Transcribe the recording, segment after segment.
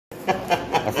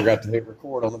I forgot to hit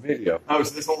record on the video. Oh,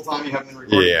 so this whole time you haven't been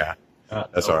recording? Yeah,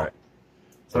 that's all right.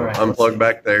 All right. Unplug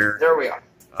back there. There we are.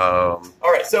 All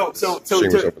right. So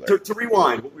to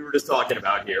rewind what we were just talking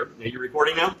about here. Are you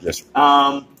recording now? Yes,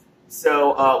 sir.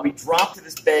 So we dropped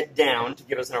this bed down to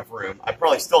give us enough room. I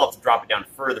probably still have to drop it down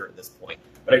further at this point.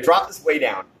 But I dropped this way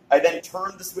down. I then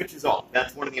turned the switches off.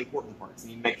 That's one of the important parts.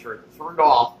 You need to make sure it's turned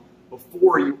off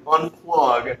before you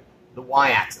unplug the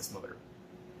Y-axis motor.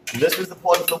 And this was the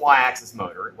plug for the Y-axis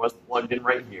motor. It was plugged in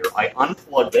right here. I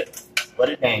unplugged it, let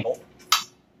it dangle.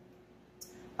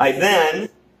 I then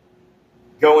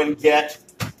go and get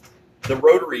the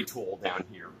rotary tool down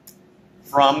here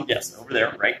from, yes, over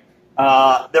there, right?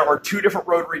 There are two different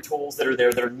rotary tools that are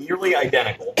there that are nearly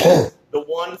identical. The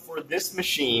one for this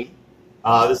machine,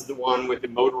 this is the one with the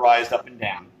motorized up and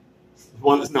down. The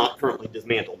one that's not currently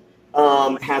dismantled,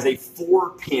 has a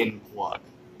 4-pin plug.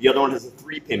 The other one has a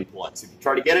 3-pin plug. So if you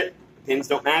try to get it, the pins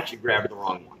don't match, you grab the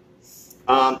wrong one.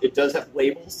 It does have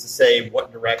labels to say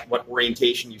what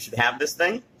orientation you should have this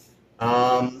thing.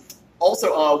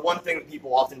 Also, one thing that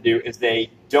people often do is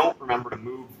they don't remember to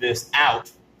move this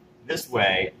out this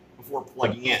way before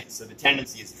plugging in. So the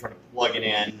tendency is to try to plug it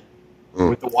in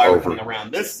with the wire coming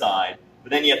around this side, but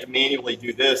then you have to manually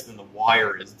do this, then the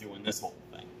wire is doing this whole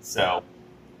thing. So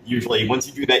usually, once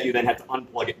you do that, you then have to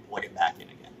unplug it and plug it back in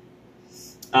again.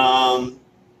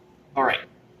 All right.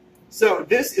 So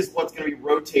this is what's going to be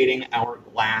rotating our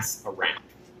glass around.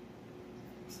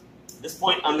 At this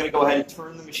point, I'm going to go ahead and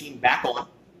turn the machine back on,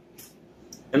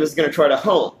 and this is going to try to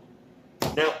home.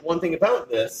 Now, one thing about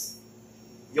this,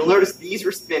 you'll notice these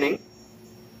are spinning,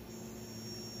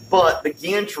 but the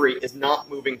gantry is not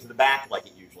moving to the back like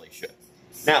it usually should.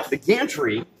 Now, the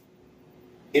gantry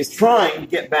is trying to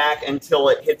get back until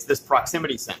it hits this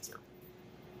proximity sensor.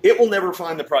 It will never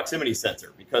find the proximity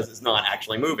sensor because it's not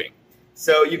actually moving.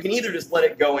 So you can either just let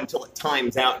it go until it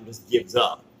times out and just gives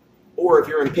up, or if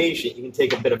you're impatient, you can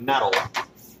take a bit of metal,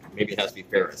 maybe it has to be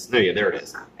ferrous, no, yeah, there it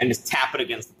is, and just tap it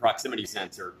against the proximity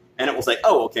sensor, and it will say,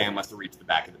 oh, okay, I must have reached the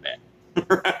back of the bed.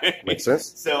 Right? Makes sense.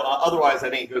 So otherwise, I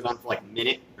think it goes on for like a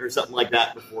minute or something like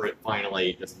that before it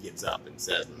finally just gives up and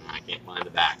says, I can't find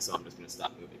the back, so I'm just going to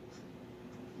stop moving.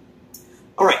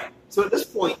 All right, so at this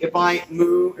point, if I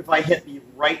hit the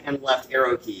right and left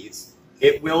arrow keys,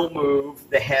 it will move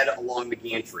the head along the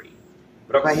gantry.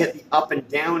 But if I hit the up and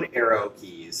down arrow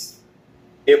keys,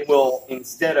 it will,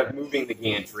 instead of moving the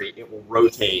gantry, it will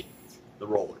rotate the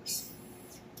rollers.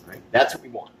 All right, that's what we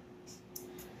want.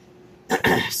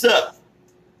 So,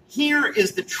 here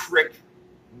is the trick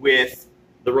with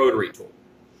the rotary tool.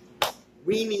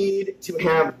 We need to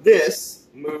have this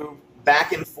move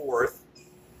back and forth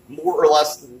more or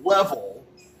less level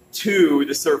to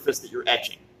the surface that you're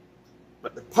etching.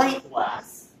 But the pint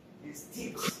glass is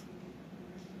deeper.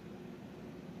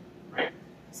 Right?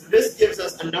 So this gives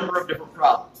us a number of different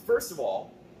problems. First of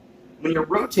all, when you're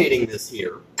rotating this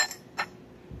here,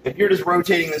 if you're just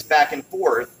rotating this back and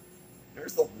forth,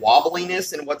 there's the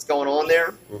wobbliness in what's going on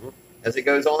there as it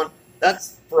goes on.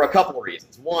 That's for a couple of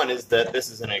reasons. One is that this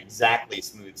is an exactly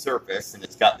smooth surface, and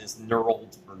it's got this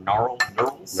knurled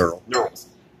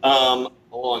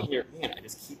along here. Man, I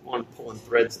just keep on pulling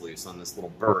threads loose on this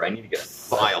little burr. I need to get a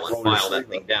file and file that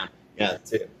thing down. Yeah,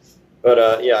 too.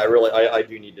 But yeah, I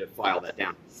do need to file that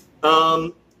down.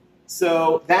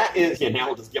 So that is, yeah. Now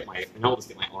I'll just get my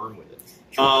arm with it.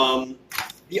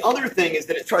 The other thing is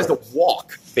that it tries to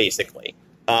walk, basically.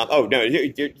 Oh no,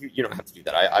 you don't have to do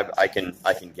that. I can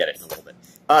get it in a little bit.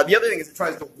 The other thing is it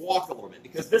tries to walk a little bit,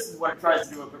 because this is what it tries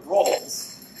to do if it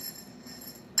rolls.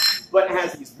 But it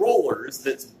has these rollers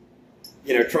that's,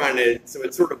 trying to, so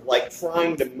it's sort of like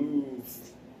trying to move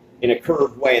in a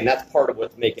curved way, and that's part of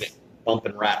what's making it bump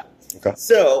and rattle. Okay.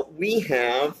 So we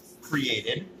have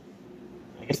created,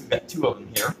 I guess we've got two of them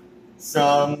here,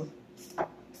 some, what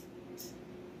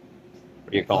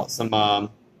do you call it, some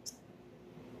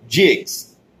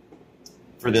jigs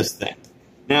for this thing.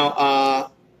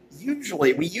 Now,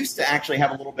 usually, we used to actually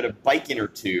have a little bit of bike inner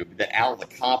tube that Al the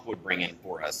cop would bring in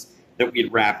for us, that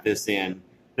we'd wrap this in,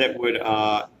 that would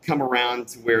come around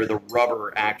to where the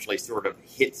rubber actually sort of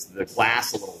hits the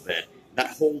glass a little bit. That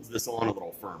holds this on a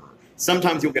little firmer.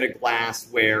 Sometimes you'll get a glass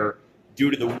where, due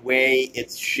to the way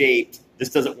it's shaped, this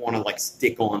doesn't want to like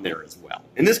stick on there as well.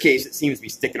 In this case, it seems to be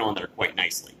sticking on there quite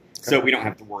nicely, so we don't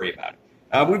have to worry about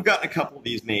it. We've gotten a couple of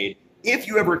these made. If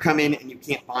you ever come in and you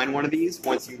can't find one of these,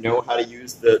 once you know how to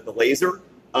use the laser,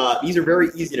 these are very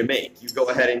easy to make. You go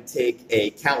ahead and take a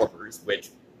calipers, which,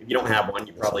 if you don't have one,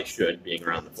 you probably should, being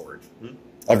around the forge.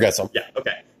 I've got some. Yeah,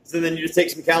 okay. So then you just take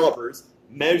some calipers,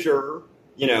 measure,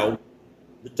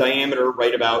 the diameter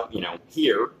right about,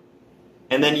 here,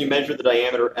 and then you measure the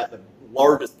diameter at the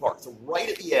largest part, so right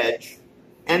at the edge,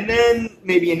 and then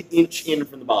maybe an inch in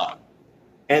from the bottom.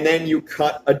 And then you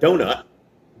cut a donut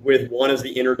with one as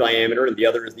the inner diameter and the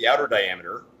other as the outer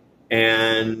diameter,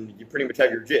 and you pretty much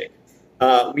have your jig.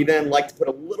 We then like to put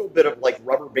a little bit of like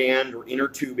rubber band or inner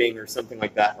tubing or something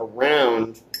like that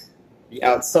around the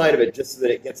outside of it just so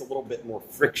that it gets a little bit more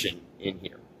friction in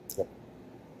here.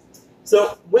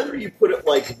 So whether you put it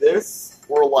like this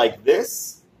or like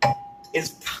this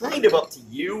is kind of up to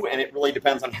you, and it really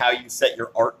depends on how you set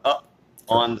your art up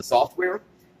on the software.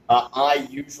 I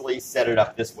usually set it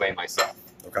up this way myself.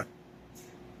 Okay.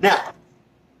 Now,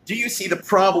 do you see the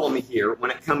problem here when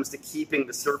it comes to keeping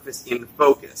the surface in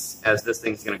focus as this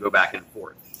thing's going to go back and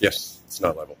forth? Yes, it's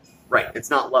not level. Right, it's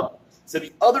not level. So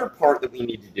the other part that we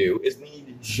need to do is we need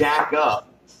to jack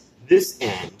up this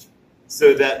end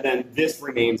so that then this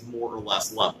remains more or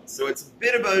less level. So it's a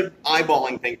bit of an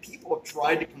eyeballing thing. People have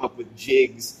tried to come up with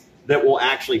jigs that will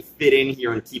actually fit in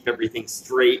here and keep everything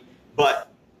straight, but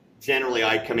generally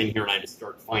I come in here and I just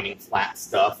start finding flat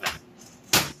stuff and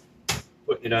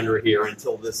putting it under here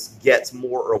until this gets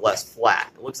more or less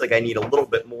flat. It looks like I need a little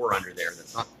bit more under there.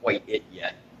 That's not quite it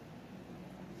yet.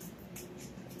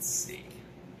 Let's see.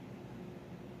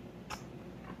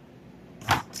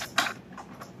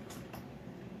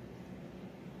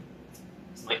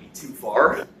 Might be too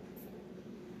far. If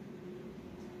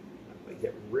I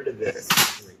get rid of this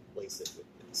and replace it with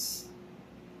this,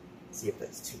 see if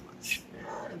that's too much.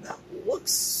 And that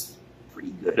looks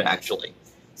pretty good, actually.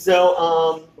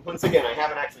 So, once again, I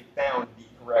haven't actually found the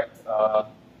correct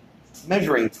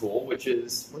measuring tool, which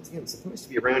is, once again, supposed to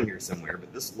be around here somewhere,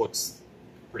 but this looks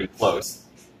pretty close.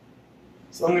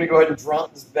 So I'm going to go ahead and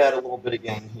drop this bed a little bit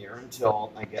again here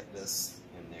until I get this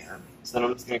in there. So then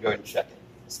I'm just going to go ahead and check it.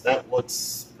 So that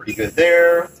looks pretty good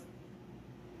there.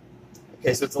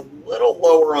 Okay, so it's a little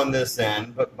lower on this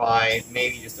end, but by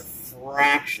maybe just a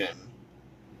fraction.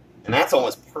 And that's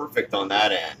almost perfect on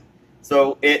that end.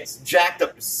 So it's jacked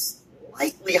up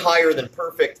slightly higher than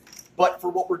perfect, but for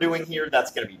what we're doing here,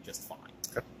 that's going to be just fine.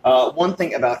 Okay. One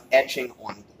thing about etching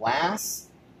on glass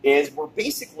is we're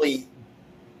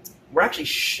actually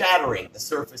shattering the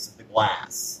surface of the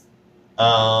glass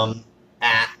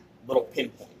at little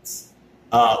pinpoints.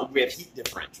 With heat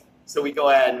differential. So we go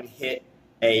ahead and hit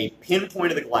a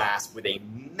pinpoint of the glass with a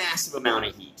massive amount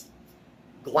of heat.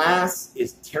 Glass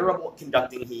is terrible at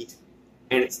conducting heat,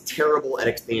 and it's terrible at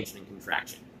expansion and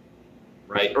contraction,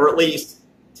 right? Or at least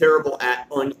terrible at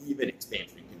uneven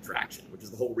expansion and contraction, which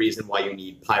is the whole reason why you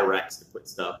need Pyrex to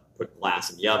put glass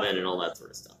in the oven and all that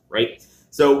sort of stuff, right?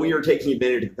 So we are taking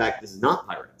advantage of the fact this is not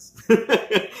Pyrex.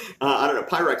 I don't know,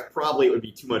 Pyrex probably would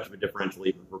be too much of a differential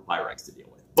even for Pyrex to deal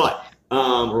with. But,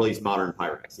 or at least modern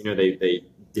Pyrex. You know, they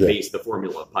debased the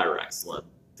formula of Pyrex a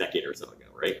decade or so ago,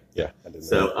 right? Yeah, I did.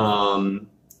 So,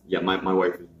 yeah, my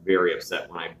wife was very upset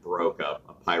when I broke up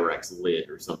a Pyrex lid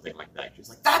or something like that. She was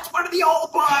like, "That's one of the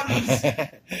old ones!"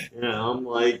 You know, I'm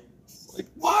like,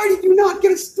 why did you not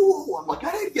get a stool? I'm like,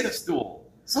 I didn't get a stool.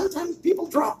 Sometimes people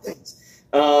drop things.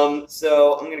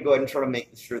 So I'm going to go ahead and try to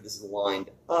make sure this is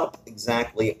lined up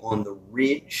exactly on the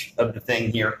ridge of the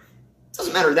thing here. It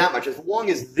doesn't matter that much as long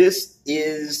as this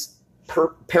is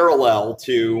parallel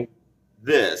to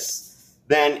this.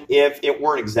 Then if it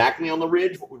weren't exactly on the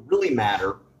ridge, what would really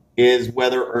matter is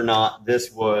whether or not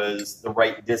this was the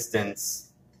right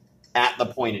distance at the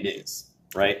point it is,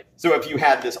 right? So if you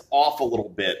had this off a little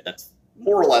bit, that's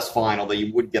more or less fine, although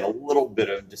you would get a little bit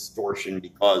of distortion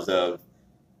because of,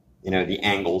 you know, the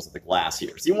angles of the glass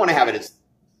here. So you want to have it as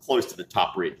close to the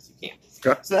top ridge as you can.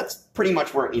 Okay. So that's pretty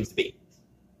much where it needs to be.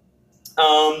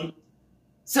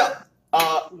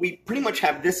 We pretty much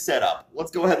have this set up. Let's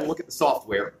go ahead and look at the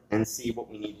software and see what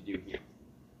we need to do here.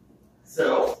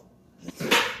 So,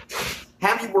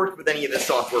 have you worked with any of this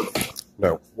software before?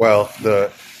 No. Well,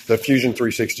 the Fusion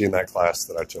 360 in that class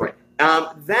that I took. Right.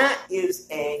 That is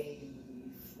a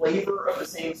flavor of the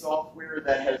same software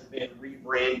that has been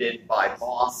rebranded by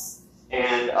Boss,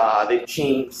 and they've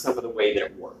changed some of the way that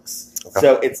it works. Okay.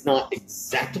 So it's not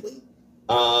exactly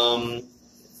the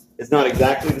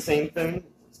same thing.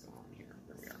 What's going on here?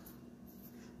 There we are.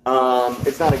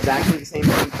 It's not exactly the same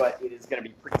thing, but it is going to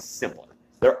be pretty similar.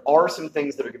 There are some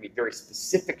things that are going to be very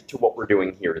specific to what we're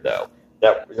doing here, though,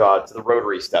 that to the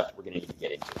rotary stuff that we're going to need to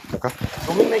get into. Okay.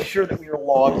 So let me make sure that we are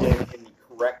logged in the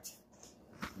correct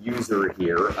user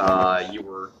here. You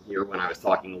were here when I was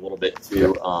talking a little bit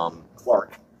to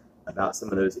Clark about some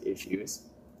of those issues.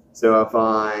 So if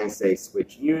I say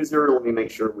switch user, let me make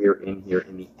sure we are in here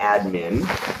in the admin.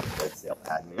 Let's say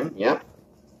admin, yep.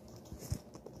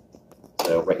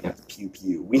 So right now it's pew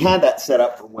pew. We had that set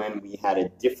up for when we had a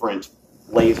different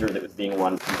laser that was being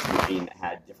run from this machine that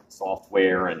had different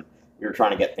software, and we were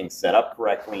trying to get things set up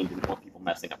correctly and didn't want people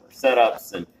messing up our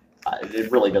setups, and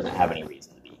it really doesn't have any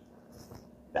reason to be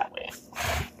that way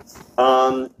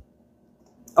anymore.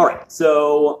 All right,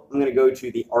 so I'm going to go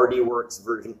to the RDWorks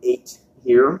version 8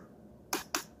 here.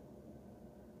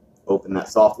 Open that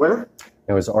software.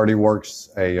 Now, is RDWorks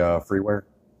a freeware?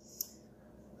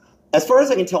 As far as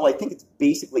I can tell, I think it's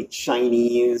basically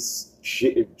Chinese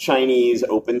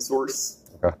open source,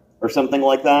 okay, or something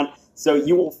like that. So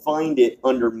you will find it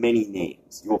under many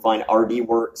names. You will find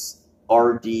RDWorks,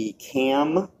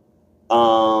 RDCam,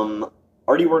 RDWorks,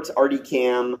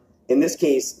 RDCam. In this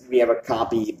case, we have a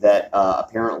copy that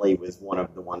apparently was one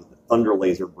of the ones that Thunder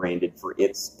Laser branded for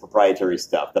its proprietary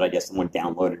stuff that I guess someone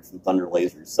downloaded from Thunder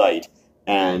Laser's site.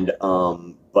 And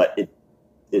but it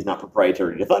is not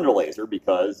proprietary to Thunder Laser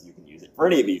because you can use it for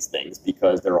any of these things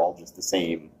because they're all just the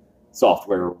same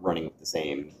software running with the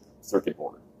same circuit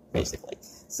board, basically.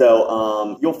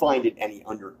 So you'll find it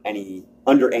under any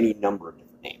number of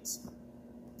different names.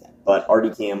 Okay. But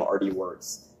RDCam,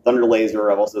 RDWorks, Thunder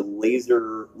Laser. I've also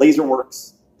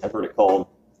LaserWorks. I've heard it called.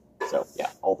 So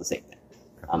yeah, all the same thing.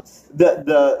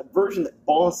 The version that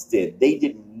Boss did, they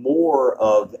did more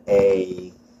of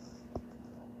a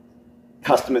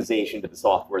customization to the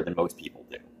software than most people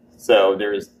do. So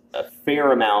there's a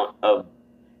fair amount of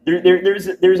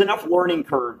there's enough learning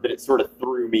curve that it sort of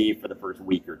threw me for the first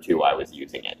week or two I was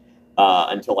using it.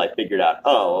 Until I figured out,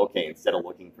 oh, okay, instead of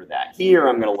looking for that here,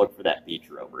 I'm going to look for that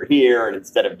feature over here, and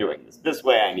instead of doing this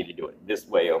way, I need to do it this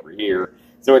way over here.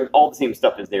 So all the same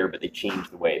stuff is there, but they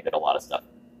changed the way that a lot of stuff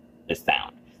is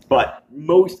found. But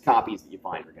most copies that you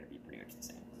find are going to be pretty much the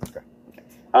same. Okay.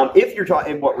 If you're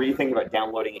talking, what were you thinking about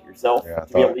downloading it yourself to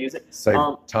be able to use it? Save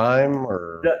time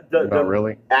or not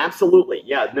really? Absolutely,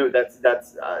 yeah. No, that's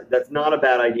not a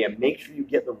bad idea. Make sure you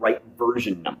get the right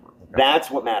version number.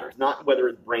 That's what matters, not whether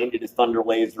it's branded as Thunder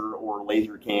Laser or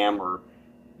LaserCam or,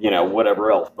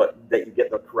 whatever else, but that you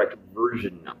get the correct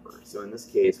version number. So in this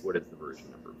case, what is the version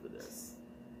number for this?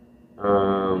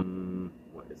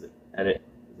 What is it? Edit?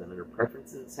 Is that under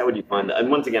Preferences? How would you find that? And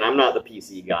once again, I'm not the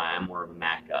PC guy. I'm more of a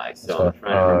Mac guy. So I'm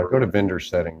trying to remember. Go to Vendor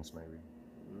Settings, maybe.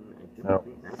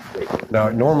 No,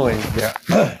 normally,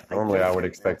 yeah. Normally, I would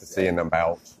expect to see an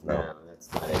About. No,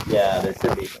 that's not it. Yeah, there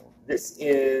should be. This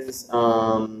is,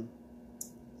 I'm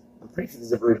pretty sure this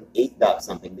is a version 8 dot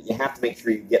something, but you have to make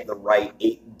sure you get the right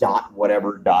 8 dot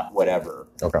whatever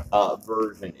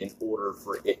version in order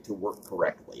for it to work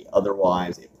correctly.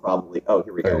 Otherwise, it probably, oh,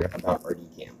 here we go, about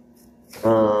RDCam.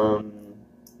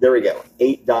 There we go,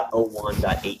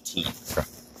 8.01.18.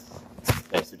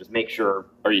 Okay, so just make sure,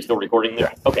 are you still recording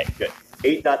there? Yeah. Okay, good.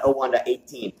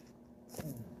 8.01.18.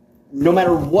 No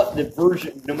matter what the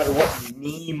version, no matter what the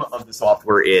name of the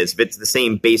software is, if it's the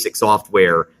same basic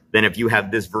software, then if you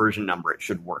have this version number, it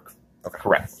should work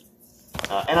correctly.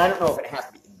 And I don't know if it has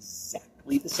to be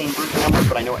exactly the same version number,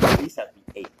 but I know it at least has to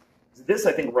be 8. So this,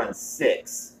 I think, runs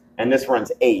 6, and this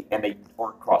runs 8, and they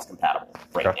aren't cross-compatible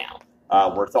right now.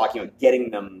 We're talking about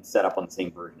getting them set up on the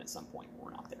same version at some point.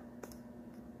 We're not there.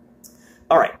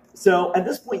 All right. So at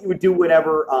this point, you would do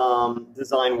whatever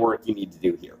design work you need to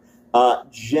do here.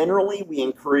 Generally, we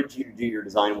encourage you to do your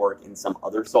design work in some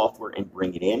other software and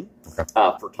bring it in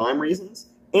for time reasons,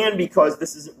 and because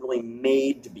this isn't really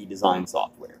made to be design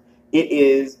software. It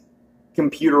is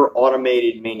computer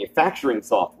automated manufacturing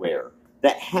software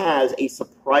that has a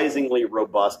surprisingly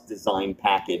robust design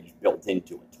package built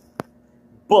into it.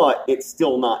 But it's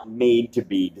still not made to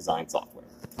be design software.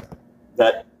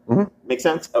 That make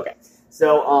sense? Okay.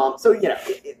 So,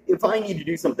 if I need to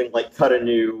do something like cut a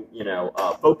new,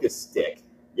 focus stick,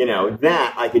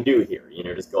 that I could do here.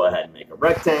 Just go ahead and make a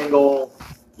rectangle.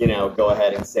 Go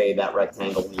ahead and say that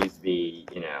rectangle needs to be,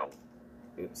 18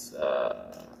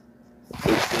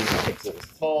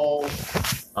 pixels tall,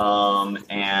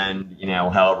 and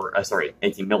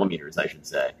 18 millimeters, I should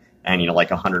say, and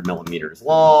like 100 millimeters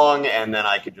long, and then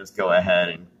I could just go ahead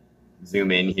and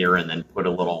zoom in here and then put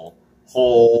a little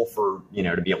hole for,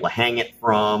 to be able to hang it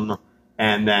from,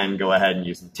 and then go ahead and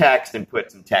use some text and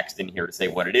put some text in here to say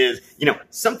what it is.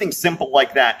 Something simple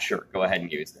like that, sure, go ahead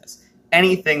and use this.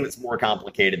 Anything that's more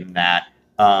complicated than that,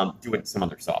 do it in some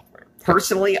other software.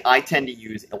 Personally, I tend to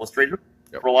use Illustrator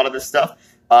for a lot of this stuff.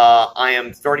 I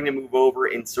am starting to move over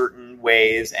in certain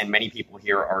ways, and many people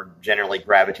here are generally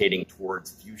gravitating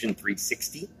towards Fusion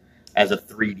 360 as a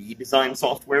 3D design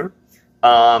software.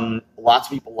 Lots of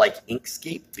people like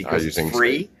Inkscape because it's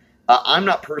free. I'm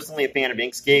not personally a fan of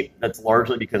Inkscape. That's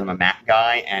largely because I'm a Mac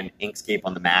guy, and Inkscape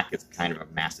on the Mac is kind of a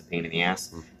massive pain in the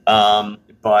ass.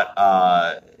 But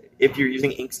if you're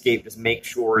using Inkscape, just make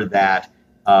sure that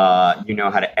you know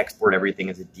how to export everything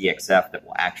as a DXF that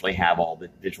will actually have all the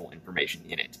visual information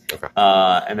in it. Okay.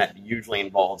 And that usually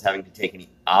involves having to take any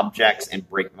objects and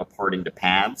break them apart into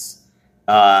paths,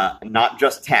 not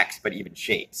just text, but even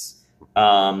shapes.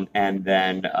 And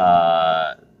then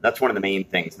that's one of the main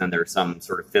things. And then there's some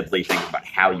sort of fiddly things about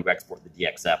how you export the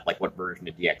DXF, like what version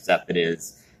of DXF it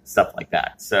is, stuff like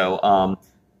that. So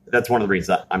that's one of the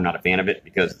reasons I'm not a fan of it,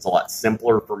 because it's a lot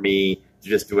simpler for me to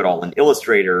just do it all in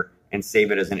Illustrator and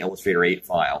save it as an Illustrator 8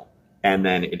 file, and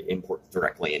then it imports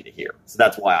directly into here. So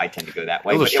that's why I tend to go that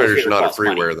way. Illustrator's not a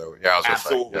freeware, though. Yeah, I was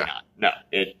absolutely gonna say, not. No,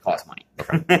 it costs money.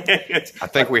 Okay. I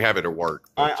think we have it at work.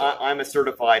 I'm a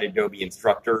certified Adobe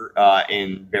instructor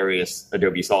in various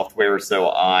Adobe software, so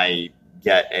I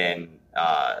get an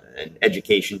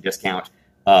education discount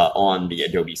on the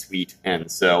Adobe suite,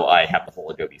 and so I have the whole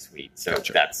Adobe suite. So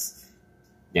Gotcha.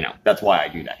 That's why I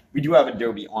do that. We do have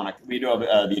Adobe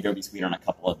the Adobe suite on a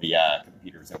couple of the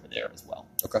computers over there as well.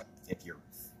 Okay.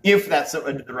 If that's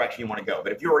the direction you want to go,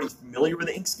 but if you're already familiar with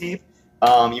Inkscape,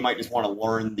 you might just want to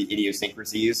learn the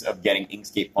idiosyncrasies of getting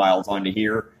Inkscape files onto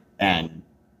here and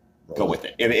go with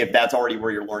it. If that's already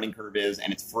where your learning curve is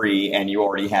and it's free and you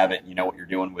already have it and you know what you're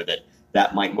doing with it,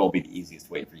 that might well be the easiest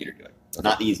way for you to do it. Okay.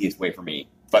 Not the easiest way for me,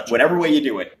 but whatever way you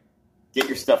do it, get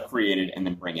your stuff created and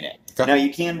then bring it in. Okay. Now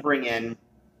you can bring in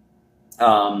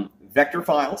vector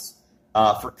files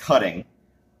for cutting,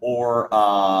 or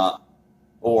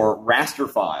raster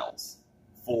files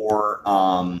for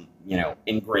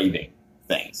engraving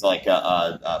things like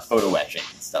photo etching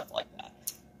and stuff like that.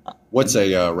 What's a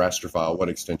raster file? What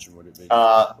extension would it be?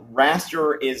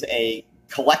 Raster is a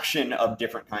collection of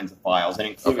different kinds of files. It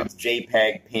includes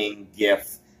JPEG, PNG,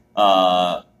 GIF,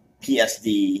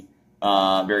 PSD,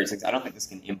 various things. I don't think this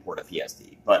can import a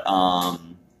PSD, but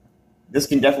this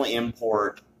can definitely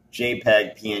import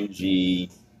JPEG,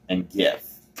 PNG, and GIF,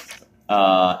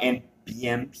 and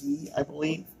BMP, I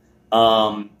believe.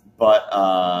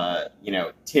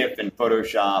 TIFF and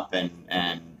Photoshop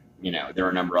and there are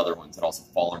a number of other ones that also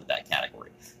fall into that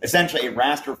category. Essentially, a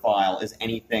raster file is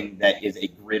anything that is a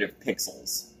grid of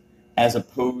pixels, as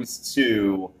opposed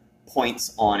to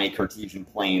points on a Cartesian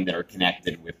plane that are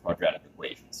connected with quadratic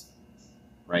equations.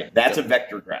 Right? That's a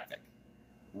vector graphic.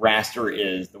 Raster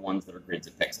is the ones that are grids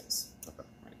of pixels. Okay.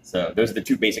 Right? So those are the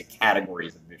two basic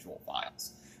categories of visual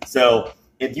files. So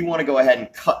if you want to go ahead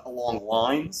and cut along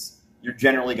lines, you're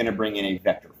generally going to bring in a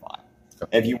vector file.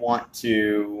 Okay. If you want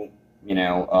to,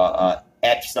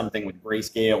 etch something with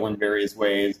grayscale in various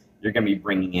ways, you're going to be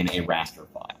bringing in a raster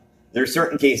file. There are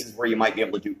certain cases where you might be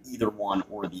able to do either one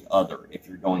or the other. If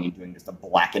you're going and doing just a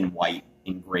black and white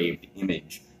engraved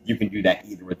image, you can do that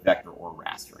either with vector or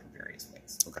raster in various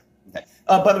ways. Okay.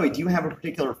 By the way, do you have a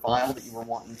particular file that you were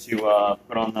wanting to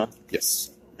put on the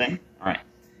thing? All right.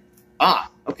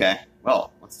 Okay.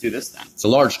 Well, let's do this then. It's a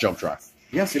large jump drive.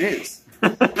 Yes, it is.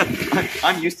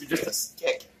 I'm used to just a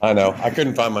stick. I know. I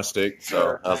couldn't find my stick,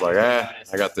 so I was like, I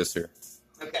got this here.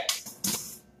 Okay.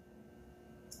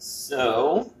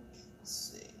 So, let's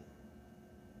see.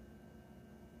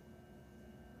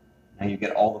 Now you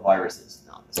get all the viruses.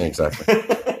 No, Exactly.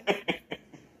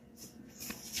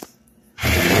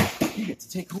 You get to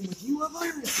take home with you a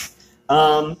virus.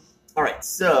 All right,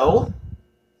 so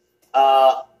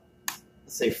let's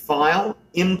say File,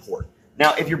 Import.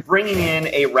 Now, if you're bringing in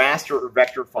a raster or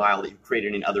vector file that you've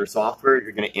created in other software,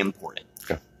 you're going to import it.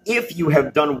 Okay. If you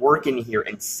have done work in here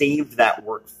and saved that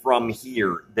work from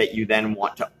here that you then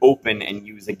want to open and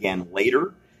use again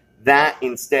later, that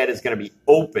instead is going to be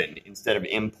open instead of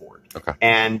import. Okay.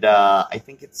 And I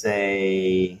think it's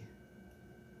a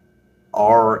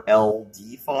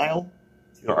RLD file.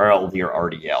 It's either RLD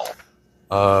or RDL.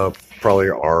 Probably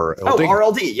RLD. Oh,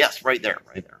 RLD. Yes, right there.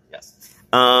 Yes.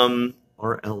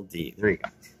 RLD. There you go.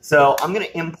 So I'm going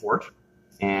to import,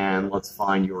 and let's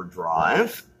find your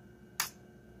drive.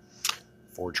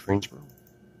 Forge Greensboro.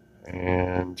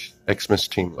 And Xmas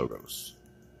team logos.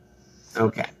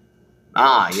 Okay.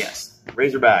 Yes.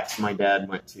 Razorbacks. My dad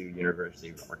went to University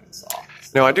of Arkansas.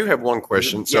 Now, I do have one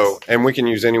question. Yes. So, and we can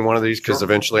use any one of these because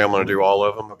eventually I'm going to do all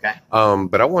of them. Okay.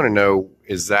 But I want to know,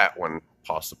 is that one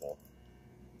possible?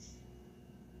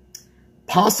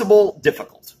 Possible,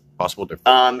 difficult. Possible,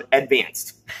 difficult.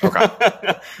 Advanced. Okay.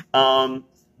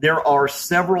 There are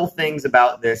several things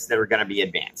about this that are going to be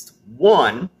advanced.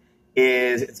 One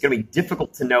is it's going to be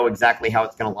difficult to know exactly how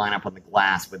it's going to line up on the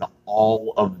glass with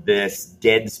all of this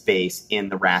dead space in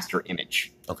the raster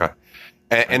image. Okay.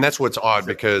 And that's what's odd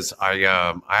because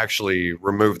I actually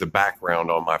removed the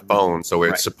background on my phone, so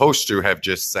it's supposed to have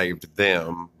just saved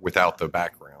them without the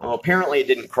background. Well, apparently it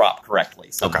didn't crop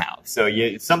correctly somehow. Okay. So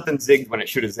something zigged when it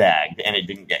should have zagged, and it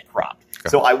didn't get cropped. Okay.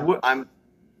 So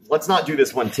let's not do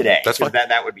this one today. That's fine.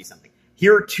 That would be something.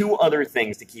 Here are two other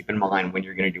things to keep in mind when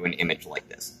you're going to do an image like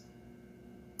this.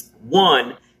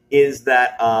 One is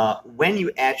that when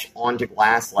you etch onto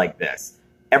glass like this,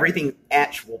 everything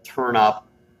etched will turn up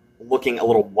looking a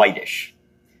little whitish.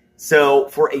 So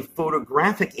for a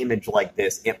photographic image like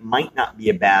this, it might not be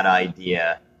a bad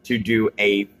idea to do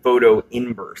a photo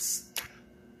inverse.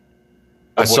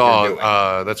 I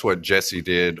saw that's what Jesse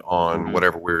did on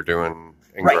whatever we were doing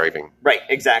engraving. Right,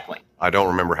 exactly. I don't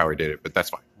remember how he did it, but that's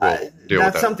fine. We'll deal with that.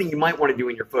 That's something you might want to do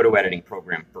in your photo editing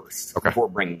program first before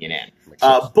bringing it in.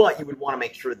 But you would want to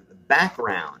make sure that the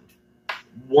background,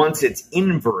 once it's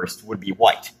inversed, would be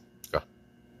white. Okay.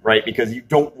 Right? Because you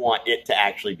don't want it to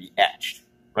actually be etched.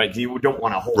 Right? You don't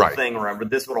want a whole thing or whatever.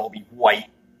 This would all be white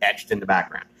etched in the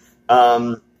background.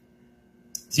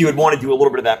 So you would want to do a little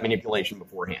bit of that manipulation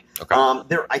beforehand. Okay.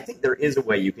 I think there is a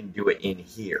way you can do it in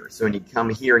here. So when you come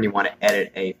here and you want to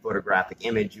edit a photographic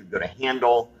image, you go to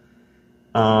Handle.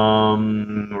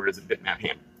 Where is it? Bitmap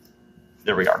Handle.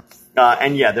 There we are.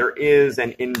 And yeah, there is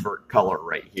an invert color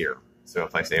right here. So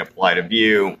if I say Apply to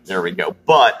View, there we go.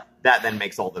 But that then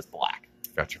makes all this black.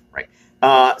 Gotcha. Right.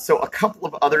 So a couple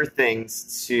of other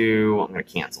things to... I'm going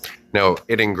to cancel. No,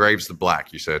 it engraves the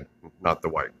black, you said, not the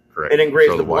white. Correct. It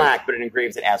engraves the black, but it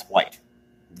engraves it as white.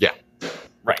 Yeah.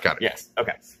 Right. Got it. Yes.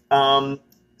 Okay.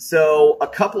 So a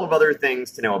couple of other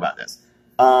things to know about this.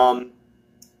 Well,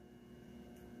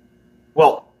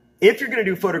 if you're going to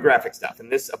do photographic stuff,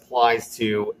 and this applies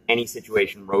to any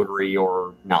situation, rotary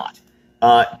or not,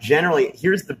 generally,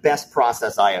 here's the best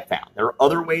process I have found. There are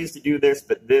other ways to do this,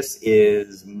 but this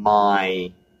is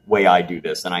my way I do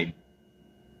this, and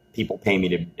people pay me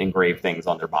to engrave things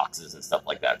on their boxes and stuff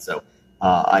like that. So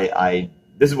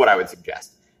this is what I would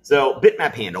suggest. So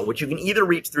Bitmap Handle, which you can either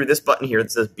reach through this button here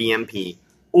that says BMP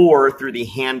or through the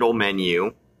Handle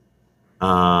menu,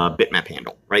 Bitmap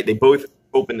Handle, right? They both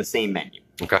open the same menu.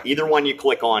 Okay. Either one you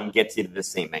click on gets you to the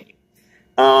same menu.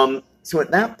 So at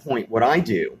that point, what I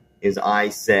do is I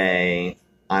say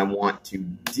I want to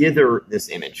dither this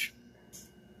image.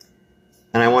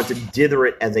 And I want to dither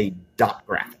it as a dot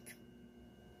graphic.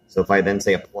 So if I then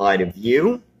say Apply to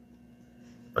View,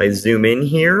 if I zoom in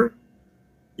here,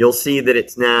 you'll see that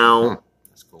it's now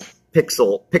that's cool.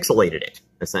 Pixelated it,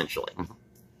 essentially.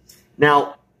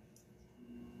 Now,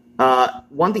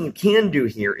 one thing you can do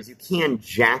here is you can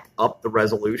jack up the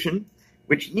resolution,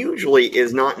 which usually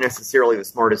is not necessarily the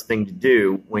smartest thing to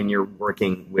do when you're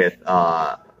working with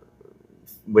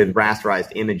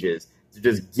rasterized images, to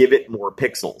just give it more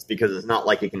pixels, because it's not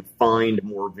like it can find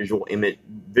more visual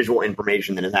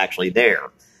information than is actually there.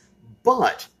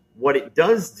 But what it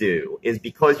does do is,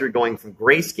 because you're going from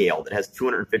grayscale that has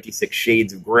 256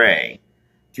 shades of gray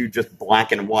to just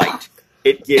black and white,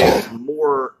 it gives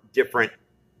more different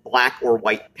black or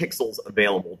white pixels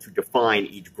available to define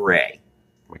each gray.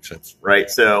 Makes sense. Right?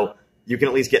 So you can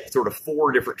at least get sort of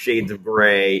 4 different shades of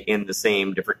gray in the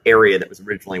same different area that was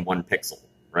originally 1 pixel.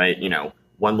 Right? You know,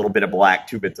 1 little bit of black,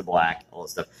 2 bits of black, all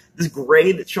this stuff. This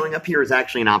gray that's showing up here is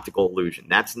actually an optical illusion.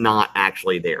 That's not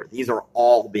actually there. These are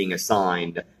all being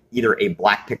assigned either a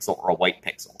black pixel or a white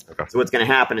pixel. Okay. So what's going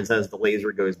to happen is, as the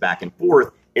laser goes back and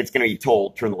forth, it's going to be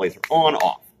told, turn the laser on,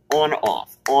 off, on,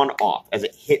 off, on, off. As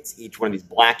it hits each one of these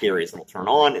black areas, it'll turn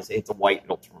on. As it hits a white,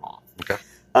 it'll turn off. Okay.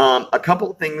 A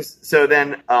couple of things. So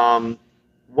then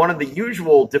one of the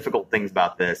usual difficult things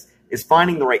about this is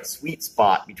finding the right sweet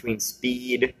spot between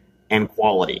speed and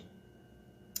quality.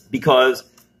 Because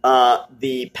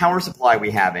the power supply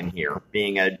we have in here,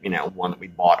 being one that we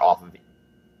bought off of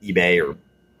eBay or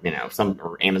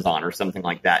or Amazon or something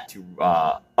like that to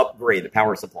upgrade the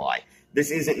power supply,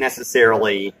 this isn't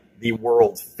necessarily the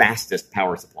world's fastest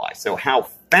power supply. So how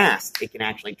fast it can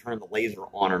actually turn the laser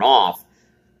on and off,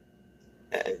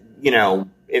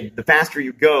 if the faster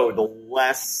you go, the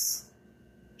less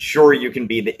sure you can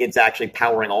be that it's actually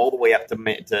powering all the way up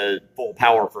to full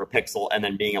power for a pixel and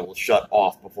then being able to shut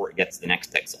off before it gets to the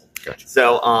next pixel. Gotcha.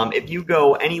 So if you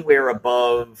go anywhere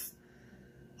above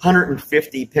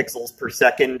 150 pixels per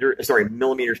second,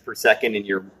 millimeters per second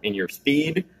in your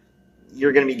speed,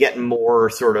 you're going to be getting more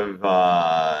sort of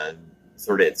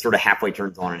halfway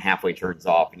turns on and halfway turns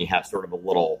off, and you have sort of a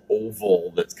little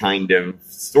oval that's kind of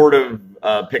sort of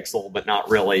pixel, but not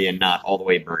really, and not all the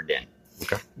way burned in.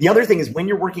 Okay. The other thing is, when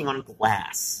you're working on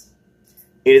glass,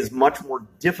 it is much more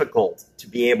difficult to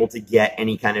be able to get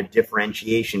any kind of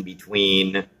differentiation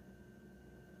between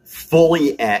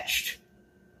fully etched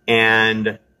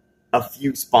and a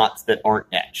few spots that aren't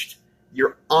etched.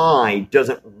 Your eye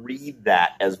doesn't read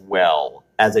that as well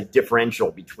as a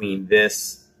differential between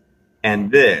this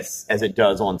and this as it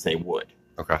does on, say, wood.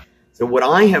 Okay. So what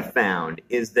I have found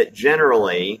is that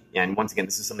generally, and once again,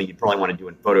 this is something you probably want to do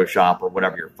in Photoshop or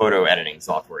whatever your photo editing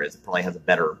software is. It probably has a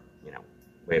better,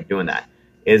 way of doing that,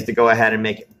 is to go ahead and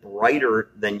make it brighter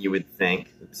than you would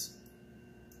think. Oops.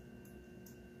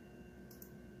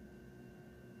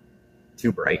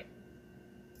 Too bright.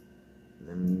 And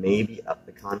then maybe up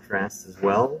the contrast as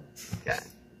well. Okay.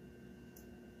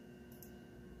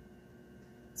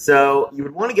 So you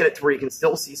would want to get it to where you can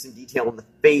still see some detail in the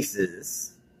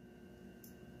faces.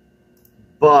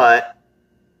 But,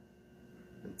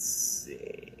 let's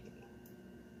see.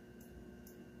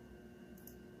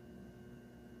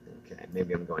 Okay,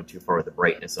 maybe I'm going too far with the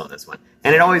brightness on this one.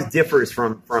 And it always differs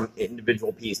from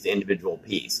individual piece to individual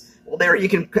piece. Well, there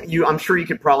I'm sure you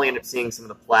could probably end up seeing some of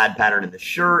the plaid pattern in the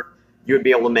shirt. You would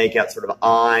be able to make out sort of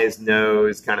eyes,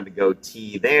 nose, kind of the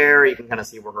goatee there. You can kind of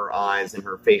see where her eyes and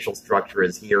her facial structure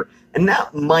is here. And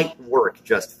that might work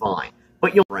just fine.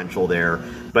 But you'll differential there,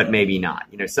 but maybe not.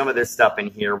 Some of this stuff in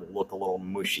here will look a little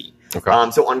mushy.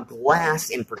 Okay. So on glass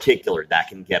in particular, that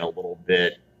can get a little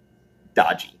bit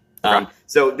dodgy. Okay.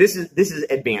 So this is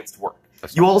advanced work.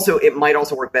 It might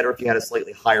also work better if you had a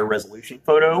slightly higher resolution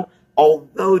photo,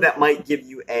 although that might give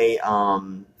you a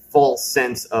false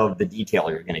sense of the detail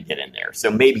you're going to get in there.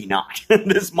 So maybe not.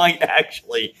 This might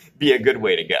actually be a good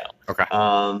way to go. Okay.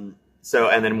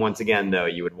 And then once again, though,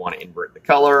 you would want to invert the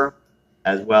color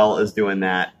as well as doing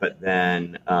that, but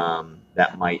then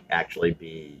that might actually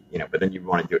be, but then you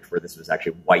want to do it to where this was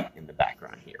actually white in the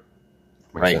background here.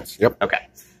 Makes right? sense. Yep. Okay.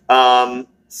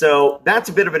 So that's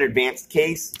a bit of an advanced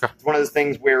case. Okay. It's one of those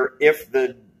things where if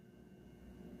the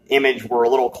image were a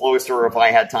little closer, or if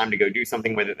I had time to go do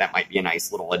something with it, that might be a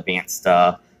nice little advanced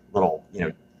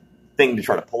thing to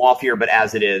try to pull off here. But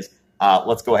as it is,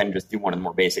 let's go ahead and just do one of the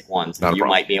more basic ones. You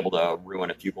might be able to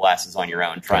ruin a few glasses on your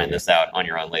own trying this out on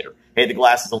your own later. Hey, the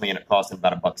glasses only end up costing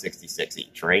about $1.66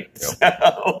 each, right? Yep.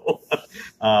 So,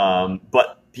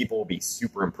 but people will be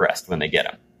super impressed when they get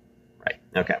them. Right.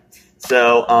 Okay.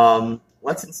 So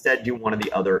let's instead do one of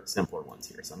the other simpler ones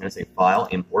here. So I'm going to say File,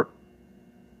 Import.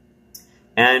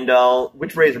 And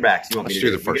which Razorbacks do you want me to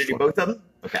do? Do the first do both of them?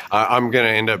 Okay. I'm going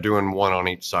to end up doing one on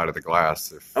each side of the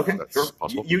glass if that's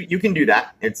possible. You can do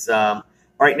that. It's all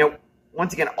right. Now,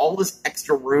 once again, all this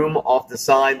extra room off the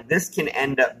side, this can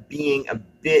end up being a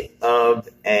bit of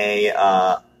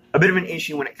an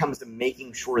issue when it comes to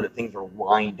making sure that things are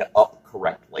lined up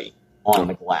correctly on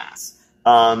the glass.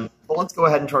 But let's go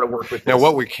ahead and try to work with this. Now,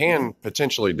 what we can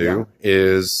potentially do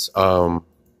is go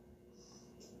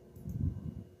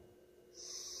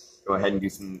ahead and do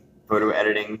some photo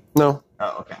editing. No.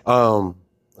 Oh, okay.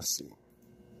 Let's see.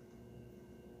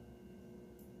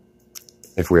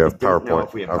 If we have PowerPoint. No,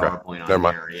 if we have PowerPoint on Never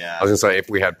mind. there, yeah. I was going to say, if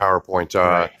we had PowerPoint,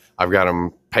 Right. I've got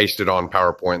them pasted on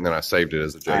PowerPoint, and then I saved it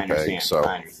as a JPEG.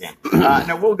 I understand.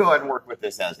 No, we'll go ahead and work with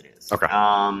this as it is. Okay.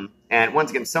 And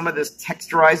once again, some of this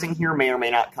texturizing here may or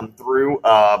may not come through,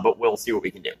 but we'll see what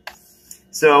we can do.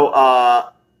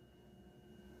 So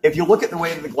if you look at the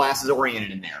way that the glass is oriented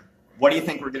in there, what do you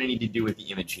think we're going to need to do with the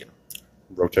image here?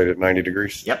 Rotate it 90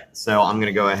 degrees. Yep. So I'm going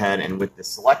to go ahead and with this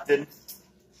selected,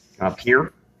 up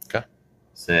here,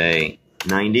 say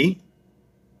 90.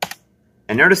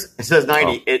 And notice it says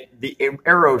 90. Oh. The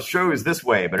arrow shows this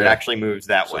way, but it actually moves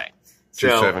that way.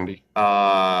 270.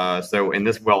 So in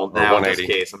this, now in this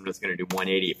case, I'm just going to do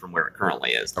 180 from where it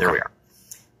currently is. There we are.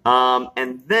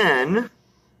 And then,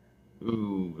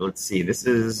 let's see. This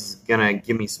is going to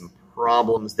give me some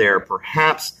problems there.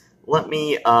 Perhaps, let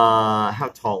me,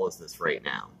 how tall is this right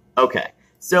now? Okay.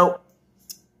 So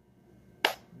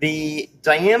the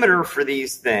diameter for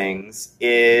these things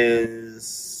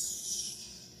is,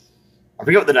 I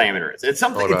forget what the diameter is. It's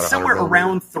something. It's somewhere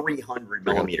around 300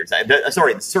 millimeters.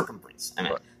 Sorry, the circumference. I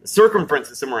mean, the circumference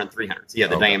is somewhere around 300. So yeah,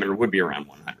 the diameter would be around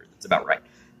 100. That's about right.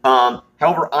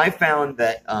 However, I found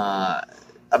that,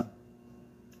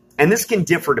 and this can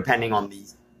differ depending on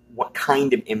what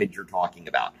kind of image you're talking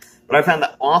about. But I found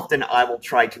that often I will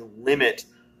try to limit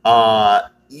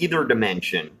either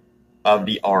dimension of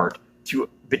the art to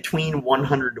between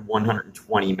 100 to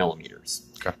 120 millimeters.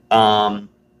 Okay.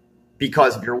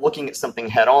 Because if you're looking at something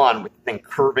head on with the thing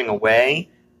curving away,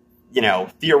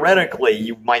 theoretically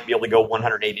you might be able to go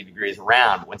 180 degrees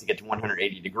around. Once you get to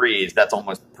 180 degrees, that's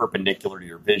almost perpendicular to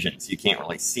your vision, so you can't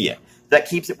really see it. That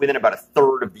keeps it within about a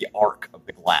third of the arc of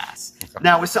the glass. Okay.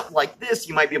 Now, with something like this,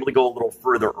 you might be able to go a little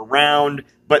further around,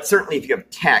 but certainly if you have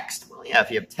text,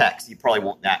 if you have text, you probably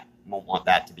won't want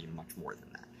that to be much more than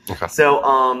that. Okay.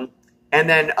 So, and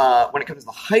then when it comes to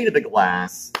the height of the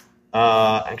glass,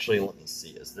 actually, let me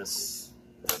see. Is this?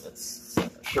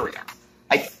 Here we go.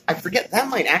 I forget, that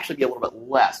might actually be a little bit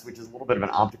less, which is a little bit of an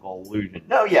optical illusion.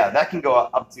 No, yeah, that can go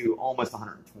up to almost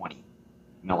 120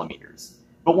 millimeters.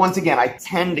 But once again, I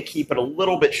tend to keep it a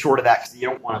little bit short of that because you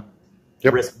don't want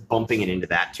to risk bumping it into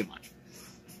that too much.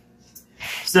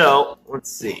 So,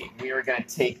 let's see. We are going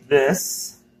to take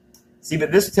this. See,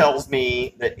 but this tells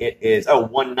me that it is,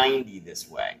 190 this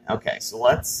way. Okay, so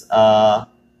let's, let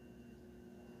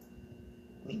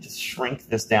me just shrink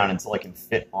this down until I can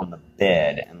fit on the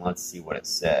bed, and let's see what it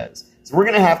says. So we're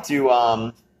going to have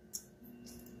to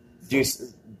do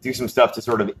some stuff to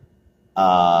sort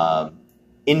of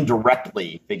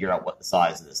indirectly figure out what the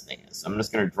size of this thing is. So I'm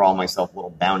just going to draw myself a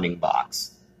little bounding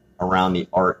box around the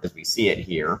art as we see it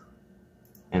here,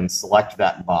 and select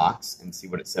that box and see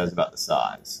what it says about the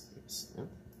size. Oops.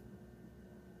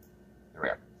 There we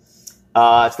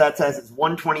are. So that says it's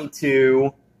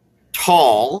 122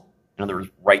 tall, in other words,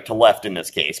 right to left in this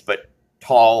case, but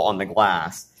tall on the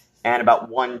glass, and about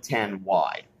 110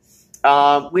 wide,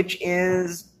 which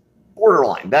is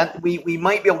borderline. That we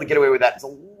might be able to get away with that. It's a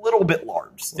little bit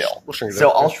large still. So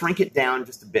I'll shrink it down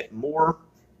just a bit more.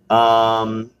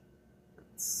 Let's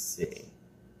see.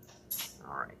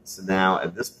 All right. So now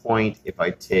at this point, if I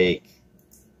take,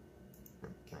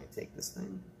 can I take this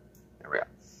thing? There we go.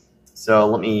 So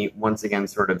let me once again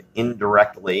sort of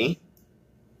indirectly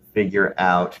figure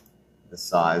out the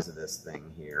size of this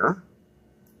thing here.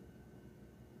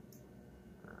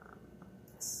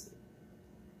 Let's see.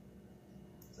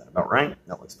 Is that about right?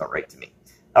 That looks about right to me.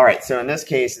 All right, so in this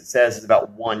case, it says it's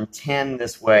about 110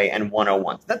 this way and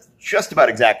 101. So that's just about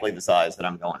exactly the size that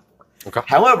I'm going for. Okay.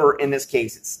 However, in this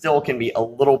case, it still can be a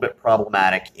little bit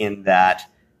problematic in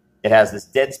that it has this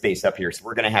dead space up here, so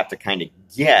we're going to have to kind of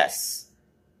guess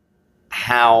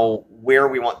where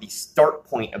we want the start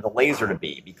point of the laser to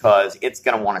be, because it's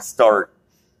going to want to start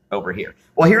over here.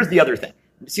 Well, here's the other thing.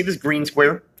 You see this green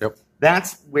square? Yep.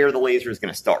 That's where the laser is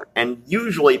going to start. And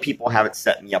usually people have it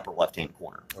set in the upper left-hand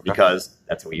corner, because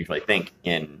that's what we usually think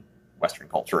in Western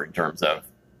culture in terms of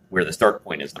where the start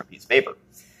point is on a piece of paper.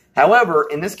 However,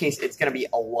 in this case, it's going to be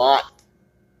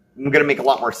going to make a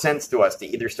lot more sense to us to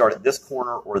either start at this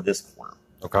corner or this corner.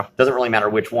 Okay. Doesn't really matter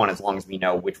which one, as long as we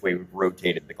know which way we've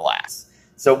rotated the glass.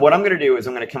 So what I'm going to do is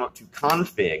I'm going to come up to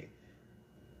Config,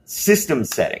 System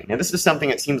Setting. Now, this is something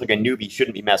that seems like a newbie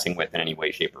shouldn't be messing with in any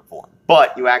way, shape, or form.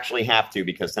 But you actually have to,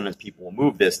 because sometimes people will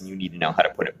move this and you need to know how to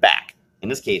put it back. In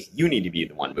this case, you need to be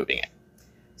the one moving it.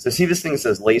 So see this thing that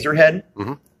says laser head?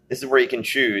 Mm-hmm. This is where you can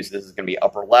choose. This is going to be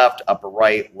upper left,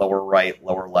 lower right,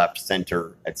 lower left,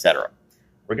 center, etc.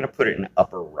 We're going to put it in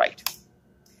upper right.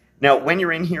 Now, when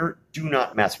you're in here, do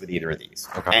not mess with either of these.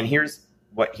 Okay. And here's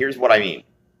what I mean.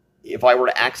 If I were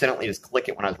to accidentally just click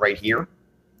it when I was right here,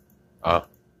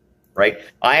 right?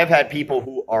 I have had people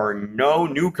who are no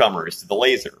newcomers to the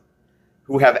laser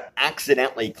who have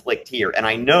accidentally clicked here. And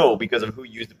I know, because of who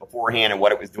used it beforehand and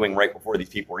what it was doing right before these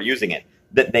people were using it,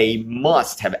 that they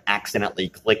must have accidentally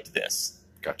clicked this.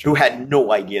 Gotcha. Who had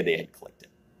no idea they had clicked it,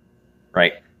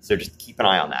 right? So just keep an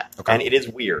eye on that. Okay. And it is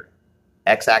weird.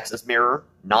 X-axis mirror,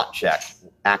 not checked.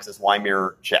 Axis Y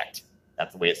mirror, checked.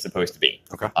 That's the way it's supposed to be,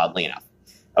 oddly enough.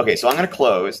 Okay, so I'm going to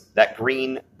close. That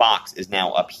green box is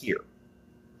now up here.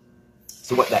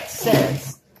 So what that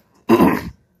says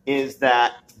is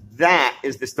that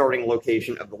is the starting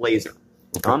location of the laser.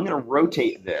 Okay. I'm going to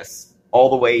rotate this all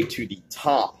the way to the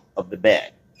top of the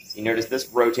bed. So you notice this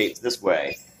rotates this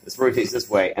way,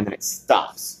 and then it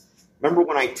stops. Remember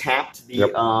when I tapped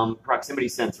the proximity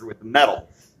sensor with the metal?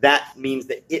 That means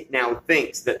that it now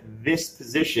thinks that this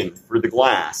position for the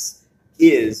glass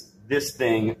is this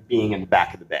thing being in the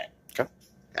back of the bed. Okay.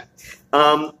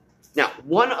 Now,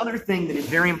 one other thing that is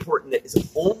very important that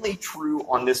is only true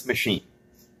on this machine,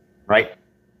 right?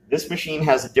 This machine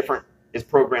is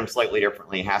programmed slightly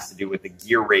differently. It has to do with the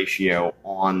gear ratio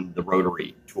on the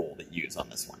rotary tool that you use on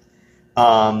this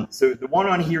one. So the one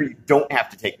on here, you don't have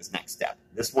to take this next step.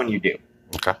 This one you do.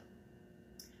 Okay.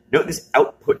 Note this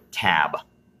output tab.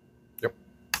 Yep.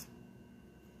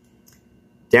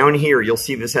 Down here, you'll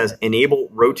see this has Enable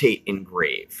Rotate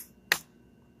Engrave.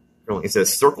 It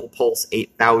says Circle Pulse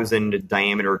 8000,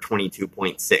 diameter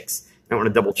 22.6. I want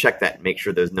to double check that and make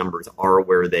sure those numbers are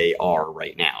where they are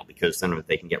right now, because sometimes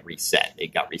they can get reset. They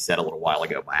got reset a little while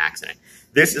ago by accident.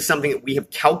 This is something that we have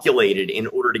calculated in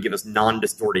order to give us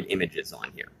non-distorted images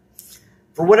on here.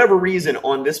 For whatever reason,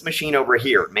 on this machine over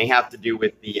here, it may have to do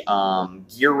with the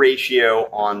gear ratio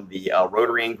on the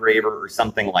rotary engraver or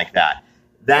something like that.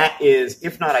 That is,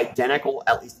 if not identical,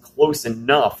 at least close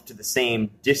enough to the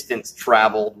same distance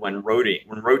traveled when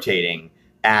rotating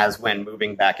as when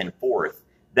moving back and forth,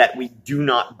 that we do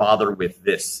not bother with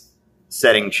this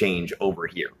setting change over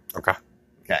here. Okay.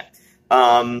 Okay.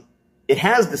 It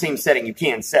has the same setting you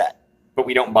can set, but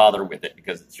we don't bother with it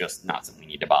because it's just not something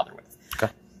we need to bother with.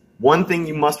 Okay. One thing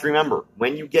you must remember,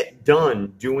 when you get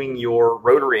done doing your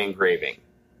rotary engraving,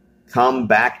 come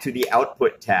back to the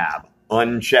output tab,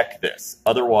 uncheck this.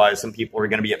 Otherwise, some people are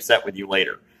going to be upset with you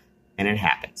later. And it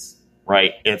happens,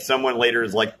 right? If someone later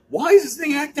is like, why is this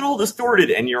thing acting all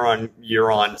distorted? And you're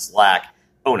on Slack,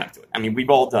 own up to it. I mean, we've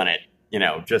all done it,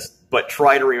 but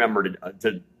try to remember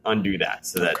to undo that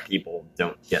so that people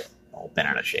don't get all bent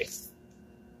out of shape.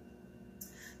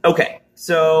 Okay,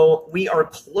 so we are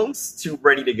close to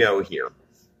ready to go here.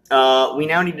 We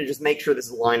now need to just make sure this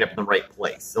is lined up in the right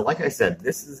place. So like I said,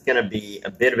 this is going to be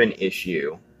a bit of an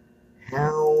issue.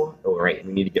 Oh, right,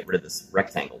 we need to get rid of this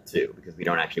rectangle too, because we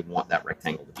don't actually want that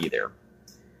rectangle to be there.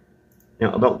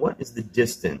 Now, about what is the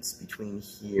distance between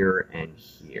here and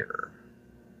here?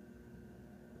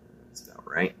 That's about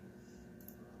right.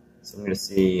 So I'm going to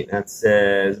see, that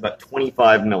says about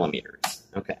 25 millimeters.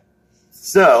 Okay.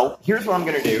 So here's what I'm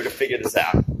going to do to figure this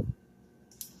out.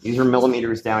 These are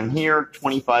millimeters down here.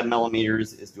 25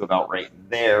 millimeters is to about right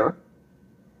there.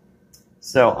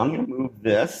 So I'm going to move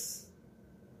this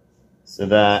so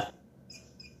that,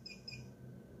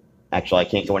 actually I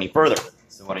can't go any further.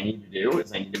 So what I need to do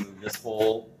is I need to move this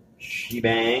whole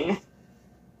shebang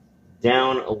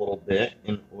down a little bit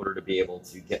in order to be able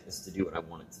to get this to do what I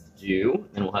want it to do.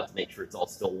 And we'll have to make sure it's all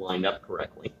still lined up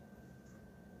correctly.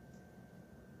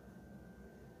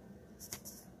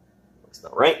 Looks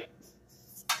about right.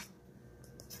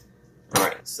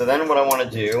 Alright, so then what I want to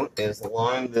do is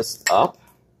line this up.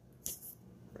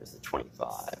 Where's the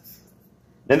 25?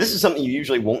 Now this is something you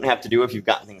usually won't have to do if you've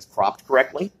gotten things cropped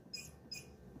correctly.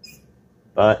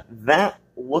 But that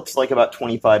looks like about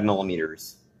 25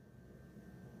 millimeters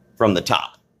from the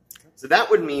top. So that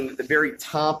would mean that the very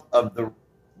top of the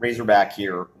Razorback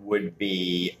here would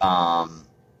be at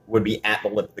the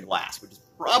lip of the glass, which is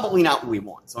probably not what we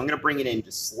want. So I'm going to bring it in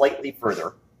just slightly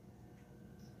further.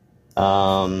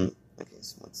 Okay,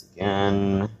 so once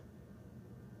again,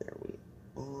 there we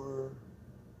are.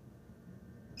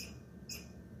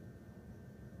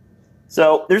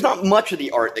 So there's not much of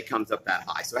the art that comes up that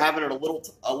high. So having it a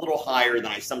little higher than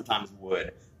I sometimes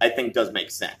would, I think does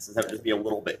make sense. That would just be a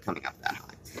little bit coming up that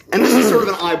high. And this is sort of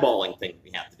an eyeballing thing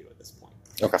we have to do at this point.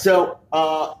 Okay. So,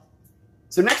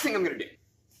 so next thing I'm going to do,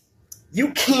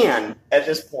 you can, at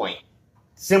this point,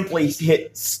 simply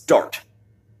hit start.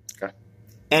 Okay.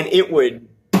 And it would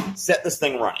set this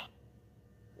thing running.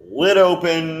 Lid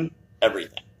open,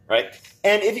 everything, right?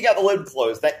 And if you got the lid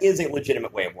closed, that is a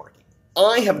legitimate way of working.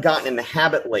 I have gotten in the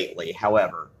habit lately,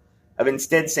 however, of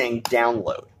instead saying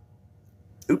download.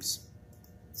 Oops.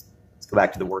 Let's go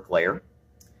back to the work layer.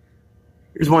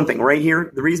 Here's one thing right here.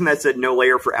 The reason that said no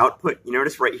layer for output, you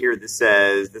notice right here this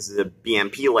says this is a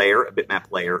BMP layer, a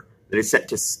bitmap layer, that is set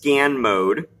to scan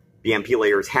mode. BMP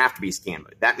layers have to be scan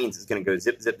mode. That means it's going to go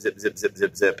zip, zip, zip, zip, zip,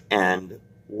 zip, zip, and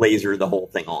laser the whole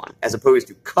thing on, as opposed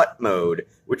to cut mode,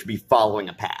 which would be following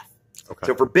a path. Okay.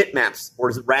 So for bitmaps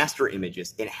or raster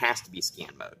images, it has to be scan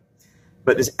mode.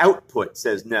 But this output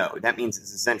says no. That means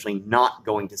it's essentially not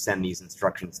going to send these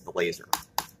instructions to the laser.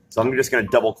 So I'm just going to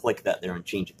double-click that there and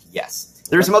change it to yes.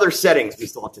 There are some other settings we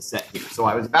still have to set here. So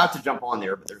I was about to jump on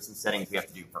there, but there's some settings we have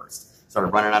to do first.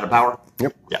 Started running out of power?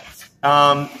 Yep.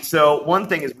 Yeah. So one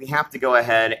thing is we have to go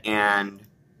ahead and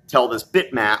tell this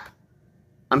bitmap,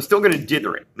 I'm still going to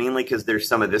dither it, mainly because there's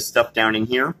some of this stuff down in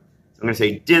here. So I'm going to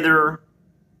say dither.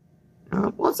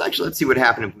 Well, let's see what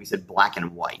happened if we said black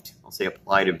and white. I'll say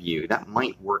apply to view. That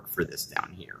might work for this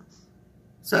down here.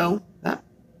 So that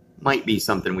might be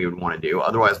something we would want to do.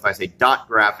 Otherwise, if I say dot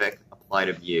graphic, apply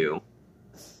to view,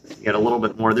 you get a little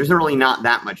bit more. There's really not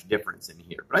that much difference in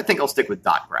here, but I think I'll stick with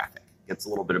dot graphic. Gets a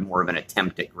little bit more of an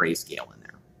attempt at grayscale in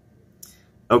there.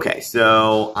 Okay,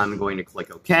 so I'm going to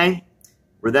click OK.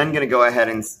 We're then going to go ahead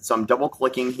and, so I'm double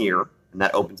clicking here, and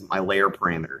that opens up my layer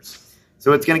parameters.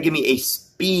 So it's going to give me a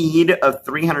speed of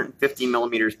 350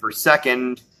 millimeters per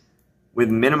second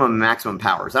with minimum and maximum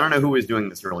powers. I don't know who was doing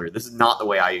this earlier. This is not the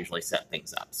way I usually set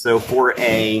things up. So for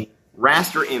a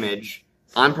raster image,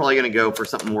 I'm probably going to go for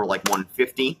something more like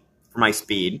 150 for my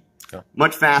speed. Okay.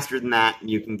 Much faster than that,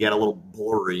 you can get a little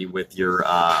blurry with your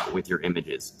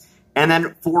images. And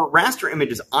then for raster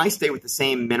images, I stay with the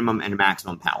same minimum and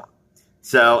maximum power.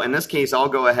 So in this case, I'll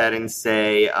go ahead and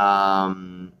say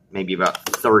maybe about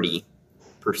 30%.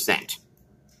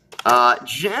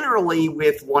 Generally,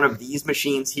 with one of these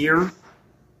machines here,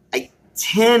 I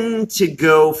tend to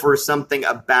go for something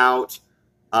about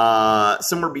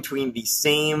somewhere between the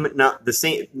same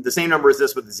number as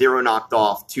this with 0 knocked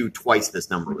off to twice this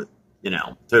number with,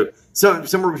 so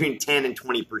somewhere between 10 and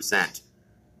 20%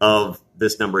 of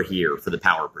this number here for the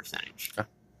power percentage. Okay.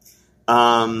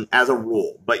 As a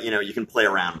rule, but you can play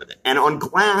around with it. And on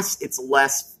glass, it's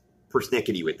less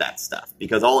persnickety with that stuff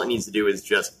because all it needs to do is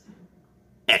just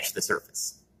etch the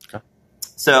surface. Okay.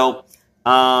 So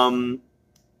none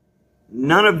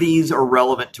of these are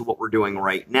relevant to what we're doing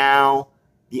right now.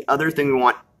 The other thing we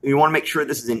want to make sure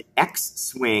this is in X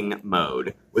swing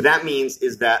mode. What that means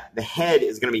is that the head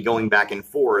is going to be going back and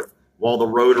forth while the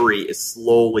rotary is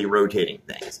slowly rotating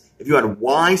things. If you had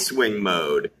Y swing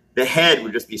mode, the head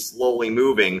would just be slowly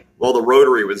moving while the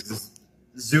rotary was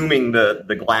zooming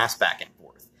the glass back and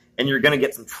forth. And you're going to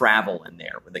get some travel in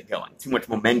there with it going. Too much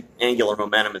angular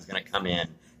momentum is going to come in,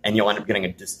 and you'll end up getting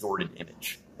a distorted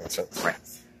image. Makes sense. Right.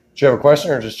 Do you have a question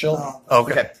or just chill?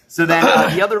 Okay. So then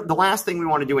the last thing we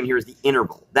want to do in here is the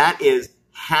interval. That is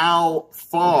how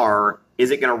far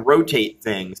is it going to rotate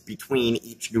things between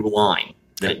each new line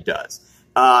that it does.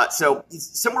 So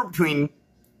somewhere between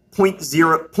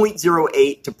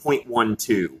 0.08 to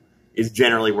 0.12 is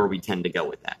generally where we tend to go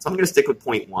with that. So I'm going to stick with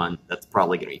 0.1. That's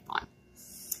probably going to be fine.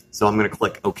 So I'm going to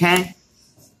click OK.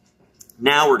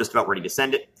 Now we're just about ready to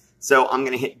send it. So I'm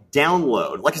going to hit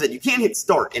download. Like I said, you can't hit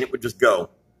start and it would just go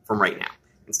from right now.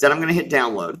 Instead, I'm going to hit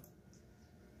download.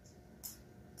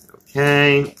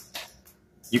 Okay.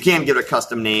 You can give it a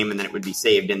custom name and then it would be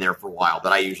saved in there for a while,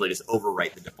 but I usually just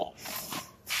overwrite the default.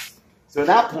 So at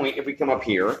that point, if we come up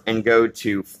here and go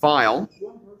to File,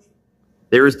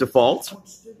 there's default.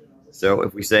 So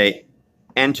if we say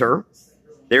Enter,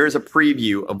 there's a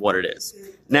preview of what it is.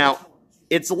 Now,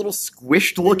 it's a little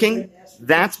squished looking.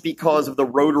 That's because of the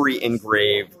rotary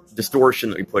engrave distortion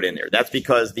that we put in there. That's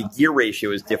because the gear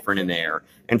ratio is different in there.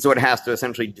 And so it has to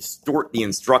essentially distort the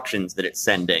instructions that it's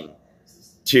sending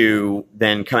to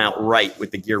then come out right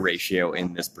with the gear ratio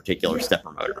in this particular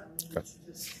stepper motor. Okay.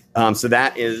 So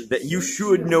that you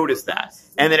should notice that.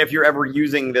 And then if you're ever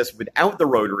using this without the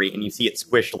rotary and you see it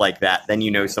squished like that, then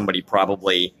you know somebody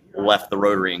probably left the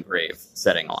rotary engrave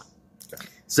setting on. Okay.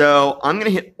 So I'm going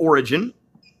to hit origin,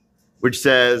 which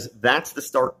says that's the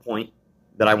start point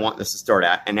that I want this to start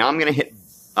at. And now I'm going to hit,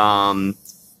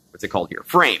 what's it called here?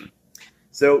 Frame.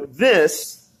 So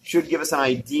this should give us an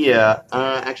idea.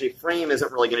 Actually, frame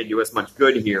isn't really going to do us much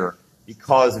good here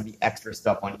because of the extra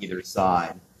stuff on either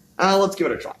side. Let's give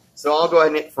it a try. So I'll go ahead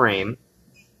and hit frame.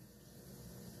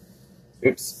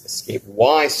 Oops, escape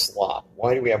Y slop.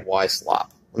 Why do we have Y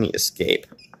slop? Let me escape.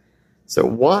 So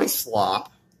Y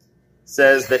slop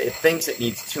says that it thinks it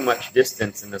needs too much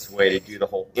distance in this way to do the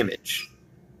whole image.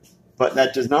 But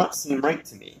that does not seem right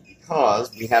to me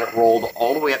because we had it rolled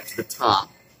all the way up to the top.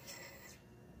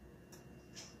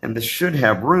 And this should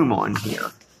have room on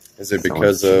here. Is it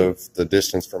because of the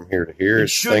distance from here to here? It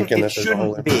shouldn't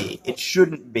be. It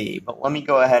shouldn't be. But let me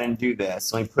go ahead and do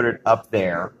this. Let me put it up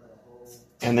there.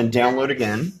 And then download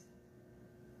again.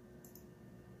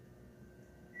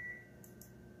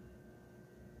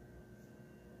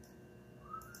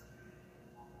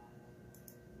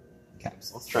 Okay,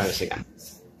 so let's try this again.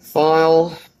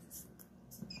 File.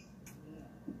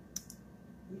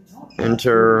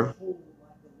 Enter.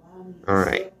 All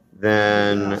right.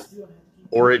 Then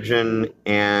origin,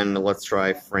 and let's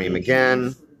try frame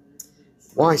again.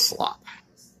 Y slop.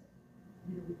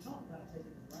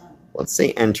 Let's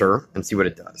say enter and see what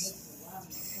it does.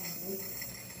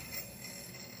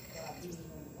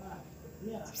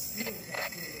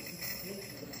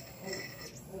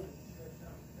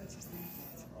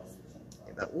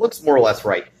 Okay, that looks more or less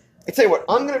right. I tell you what,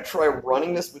 I'm going to try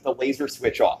running this with the laser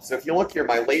switch off. So if you look here,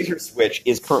 my laser switch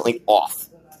is currently off.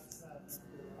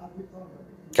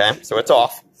 Okay, so it's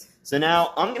off. So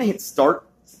now I'm going to hit start,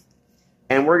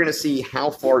 and we're going to see how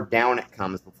far down it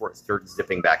comes before it starts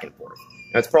zipping back and forth.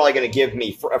 Now it's probably going to give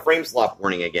me a frame slop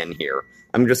warning again here.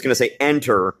 I'm just going to say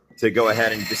enter to go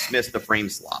ahead and dismiss the frame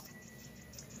slop.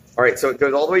 All right, so it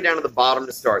goes all the way down to the bottom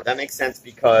to start. That makes sense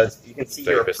because you can see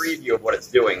here a preview of what it's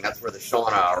doing. That's where the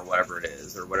Shauna or whatever it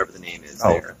is, or whatever the name is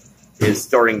there, is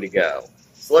starting to go.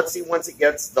 So let's see once it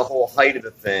gets the whole height of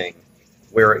the thing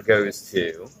where it goes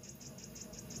to.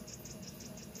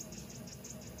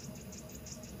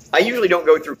 I usually don't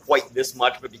go through quite this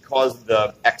much, but because of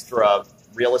the extra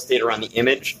real estate around the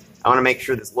image, I want to make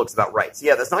sure this looks about right. So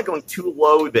yeah, that's not going too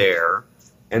low there,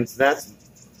 and so that's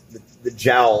the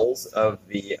jowls of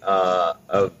the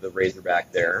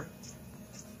Razorback there.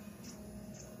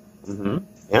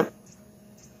 Yeah.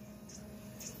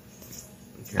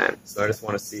 Okay, so I just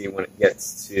want to see when it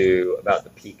gets to about the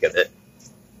peak of it.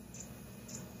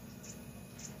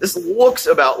 This looks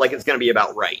about like it's going to be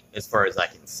about right, as far as I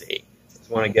can see. Just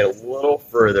want to get a little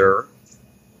further,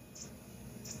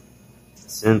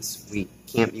 since we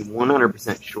can't be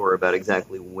 100% sure about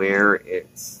exactly where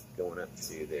it's going up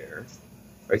to there.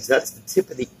 All right, so that's the tip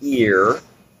of the ear.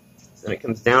 Then it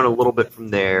comes down a little bit from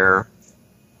there.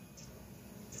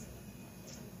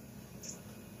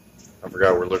 I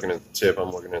forgot we're looking at the tip. I'm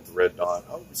looking at the red dot.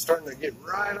 Oh, it's starting to get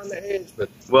right on the edge. But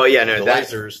well, yeah, no, the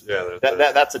lasers,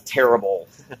 that's a terrible.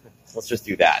 Let's just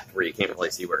do that where you can't really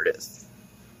see where it is.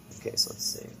 Okay, so let's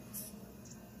see.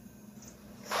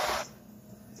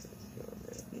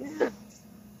 Yeah,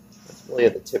 that's really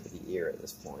at the tip of the ear at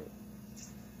this point.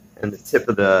 And the tip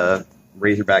of the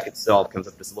razorback itself comes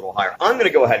up just a little higher. I'm going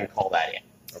to go ahead and call that in.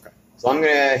 Okay. So I'm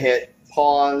going to hit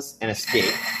pause and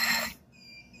escape.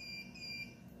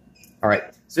 All right.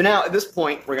 So now at this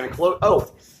point, we're going to close.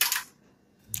 Oh.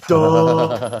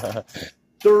 Duh.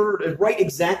 Third, right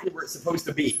exactly where it's supposed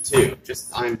to be, too.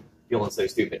 Just, I'm feeling so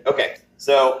stupid. Okay.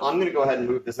 So I'm going to go ahead and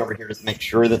move this over here just to make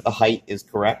sure that the height is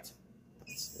correct.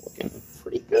 It's looking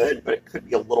pretty good, but it could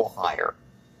be a little higher.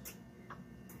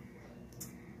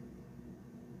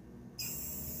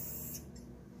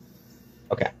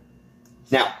 Okay.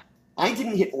 Now, I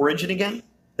didn't hit origin again.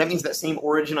 That means that same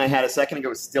origin I had a second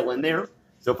ago is still in there.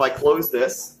 So if I close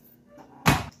this,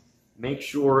 make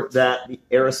sure that the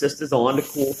air assist is on to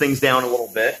cool things down a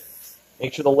little bit.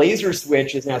 Make sure the laser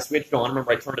switch is now switched on.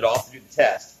 Remember, I turned it off to do the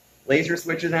test. Laser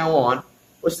switch is now on.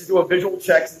 Let's just do a visual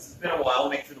check since it's been a while.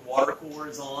 Make sure the water cooler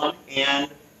is on. And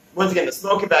once again, the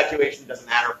smoke evacuation doesn't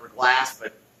matter for glass,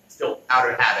 but still out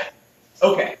of habit.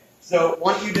 Okay, so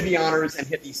why don't you do the honors and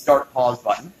hit the start pause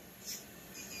button.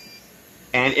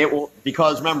 And it will,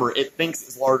 because remember, it thinks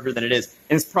it's larger than it is.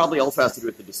 And it's probably also has to do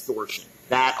with the distortion.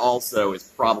 That also is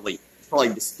probably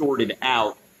distorted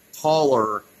out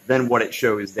taller than what it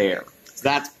shows there. So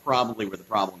that's probably where the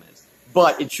problem is.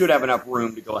 But it should have enough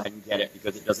room to go ahead and get it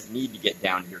because it doesn't need to get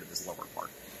down here to this lower part.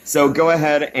 So go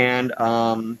ahead and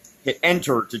hit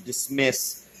enter to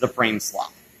dismiss the frame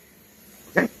slot.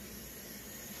 Okay.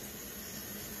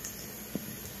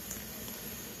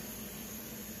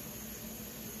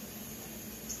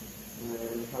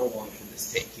 And how long should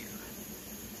this take here?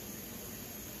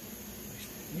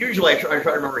 Usually I try to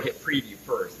remember to hit preview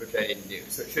first, which I didn't do.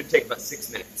 So it should take about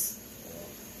 6 minutes.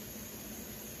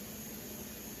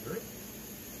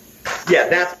 Yeah,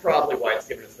 that's probably why it's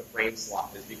given us the frame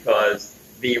slot, is because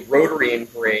the rotary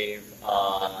engrave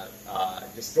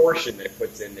distortion that it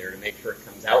puts in there to make sure it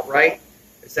comes out right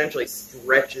essentially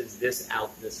stretches this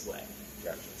out this way.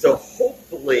 Gotcha. So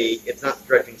hopefully it's not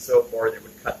stretching so far that it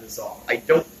would cut this off. I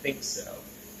don't think so,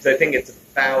 because I think it's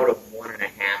about a 1.5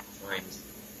 times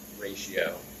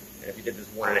ratio. And if you did this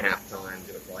 1.5 times,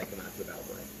 it would probably come out to about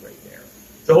right there.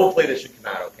 So hopefully this should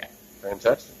come out okay.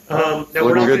 Fantastic. Now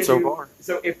looking good so far.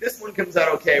 So if this one comes out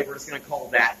okay, we're just going to call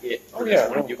that it. Oh yeah,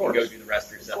 one. You can go do the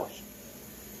rest yourself.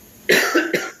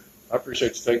 I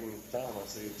appreciate you taking the time. I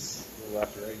see it's a little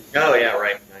after 8. Oh yeah,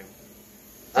 right.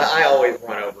 I always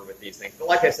run over with these things, but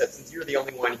like I said, since you're the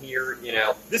only one here, you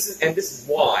know this is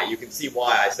why you can see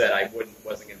why I said I wasn't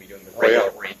going to be doing the regular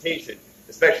orientation,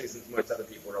 especially since most other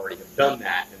people would already have done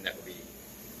that, and that would be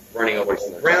running over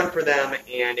the ground for them,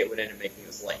 and it would end up making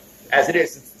us late. As it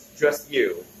is, since it's just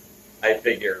you, I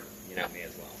figure me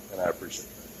as well. And I appreciate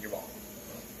that. You're welcome.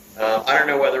 I don't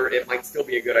know whether it might still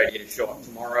be a good idea to show up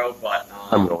tomorrow, but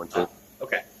I'm going to.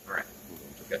 Okay, all right,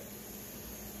 good.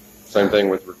 Same thing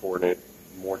with recording it.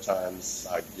 More times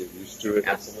I get used to it.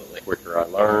 Absolutely. The quicker I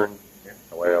learn. Yeah.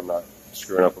 That way I'm not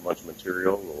screwing up a bunch of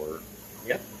material or.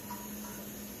 Yeah.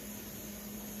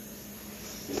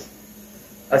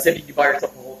 I said, did you buy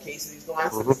yourself a whole case of these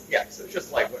glasses? Mm-hmm. Yeah. So it's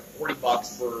just like what,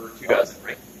 $40 for 2 dozen,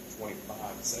 right? $25,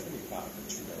 $75 for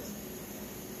 2 dozen.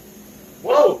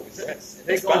 Whoa!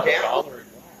 It's gone down? $1 a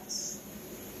glass.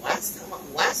 Last time I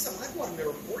bought them, they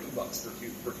were $40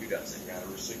 for 2 dozen. Got a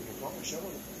receipt in the car showing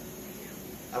it.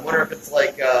 I wonder if it's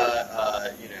like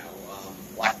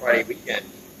Black Friday weekend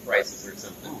prices or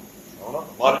something. I don't know.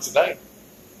 A lot of today.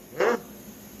 Huh?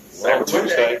 We're on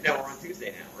Tuesday. No, we're on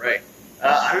Tuesday now, right?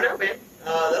 I don't know, man.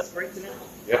 That's great to know.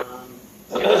 Yep.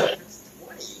 If it's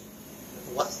 20,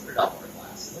 that's less than $1 a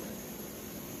glass, isn't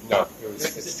it? No,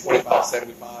 it's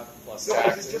 $25.75 plus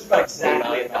tax. It's just about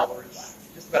exactly $1 a glass.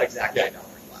 Just about exactly $1 a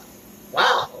glass.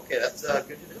 Wow. Okay, that's good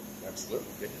to know. Absolutely.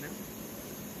 Good to know.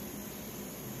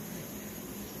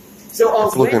 So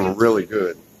it's looking really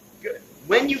good. Good.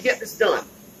 When you get this done.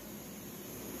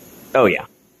 Oh yeah.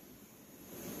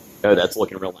 Oh, that's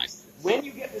looking real nice. When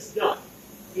you get this done,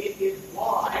 it is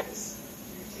wise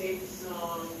to take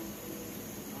some.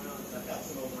 I've got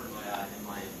some over in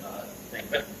my thing,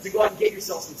 but to go out and get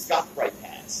yourself some Scotch-Brite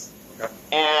pads. Okay.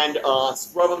 And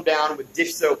scrub them down with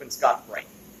dish soap and Scotch-Brite.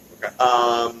 Okay.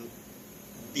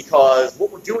 because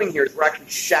what we're doing here is we're actually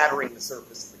shattering the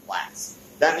surface of the glass.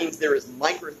 That means there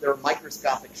are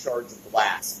microscopic shards of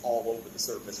glass all over the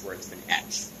surface where it's been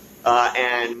etched.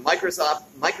 And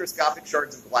microscopic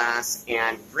shards of glass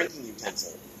and drinking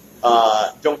utensil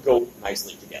don't go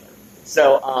nicely together.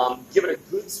 So give it a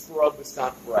good scrub with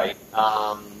Scotch-Brite.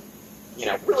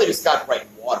 Really just Scotch-Brite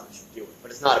and water should do it,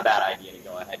 but it's not a bad idea to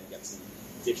go ahead and get some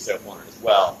dish soap on it as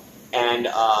well. And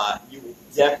you will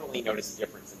definitely notice a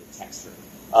difference in the texture.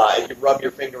 If you rub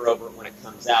your finger over it when it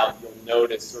comes out, you'll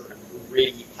notice sort of a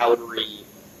gritty, powdery,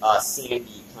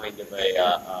 sandy kind of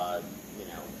a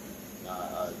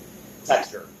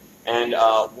texture. And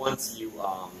once you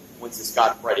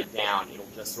Scotch-Brite it down, it'll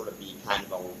just sort of be kind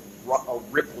of a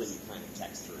ripply kind of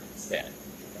texture instead.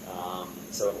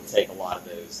 So it'll take a lot of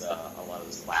those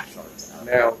glass shards out.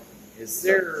 Now, is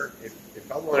there, if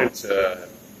I wanted to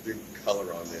do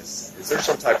color on this, is there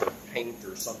some type of paint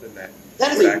or something that...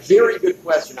 That is a very good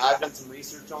question. I've done some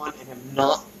research on and have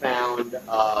not found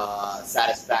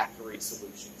satisfactory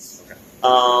solutions. Okay.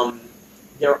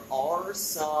 There are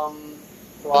some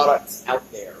products out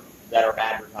there that are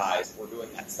advertised for doing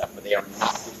that stuff, but they are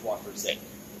not dishwasher safe.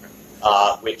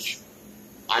 Which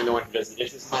I'm the one who does the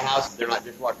dishes in my house. If they're not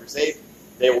dishwasher safe,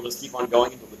 they will just keep on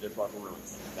going until the dishwasher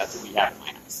ruins them. That's what we have in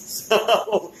my house.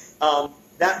 So,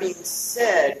 that being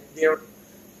said,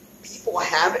 people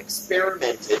have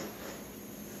experimented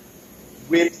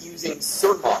with using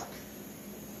Surmark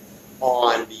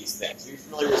on these things. Are you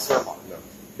familiar with Surmark? No.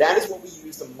 That is what we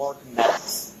use to mark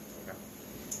metals. Okay.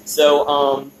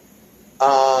 So,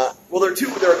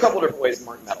 there are a couple different ways to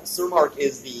mark metals. Surmark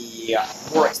is the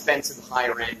more expensive,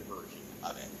 higher-end version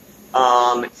of it.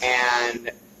 And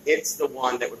it's the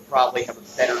one that would probably have a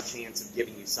better chance of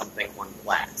giving you something on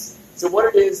glass. So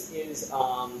what it is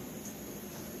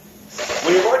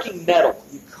when you're marking metal,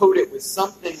 you coat it with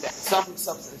some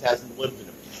substance that has molybdenum in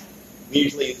it. We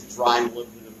usually use dry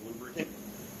molybdenum lubricant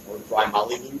or dry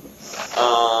molly lube.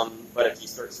 But if you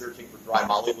start searching for dry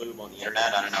molly lube on the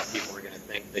internet, I don't know if people are going to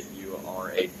think that you are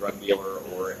a drug dealer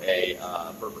or a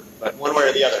pervert. But one way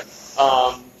or the other,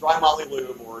 dry molly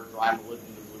lube or dry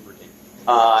molybdenum lubricant.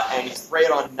 And you spray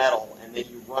it on metal, and then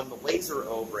you run the laser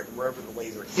over it, and wherever the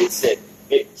laser hits it,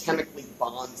 it chemically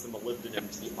bonds the molybdenum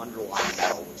to the underlying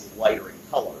metal, which is lighter in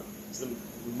color. So the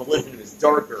molybdenum is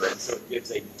darker, and so it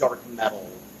gives a dark metal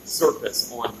surface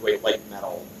onto a light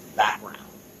metal background.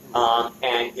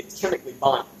 And it's chemically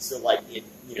bonded, so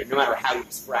no matter how you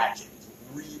scratch it,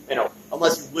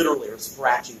 unless you literally are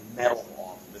scratching metal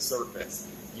off the surface,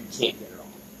 you can't get it off.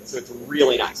 So it's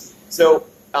really nice. So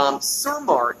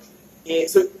Surmark,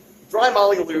 so dry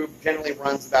molly lube generally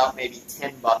runs about maybe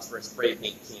 $10 for a spray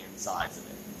paint can size of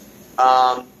it.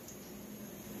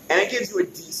 And it gives you a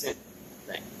decent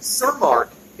thing.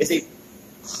 Surmark is a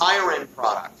higher end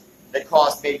product that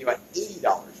costs maybe about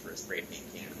 $80 for a spray paint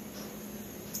can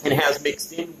and has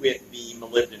mixed in with the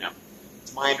molybdenum.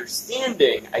 To my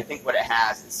understanding, I think what it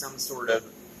has is some sort of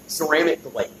ceramic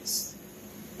glaze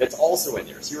that's also in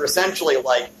there. So you're essentially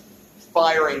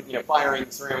firing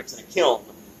ceramics in a kiln.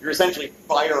 You're essentially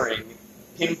firing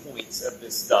pinpoints of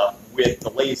this stuff with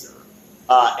the laser,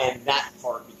 and that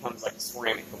part becomes like a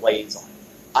ceramic glaze on it.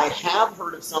 I have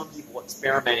heard of some people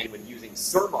experimenting with using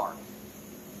Surmark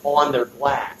on their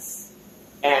glass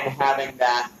and having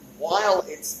that, while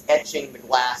it's etching the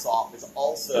glass off, is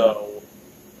also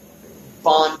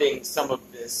bonding some of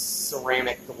this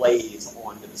ceramic glaze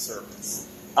onto the surface.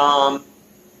 I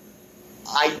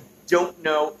don't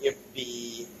know if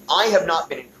I have not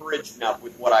been encouraged enough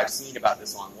with what I've seen about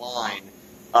this online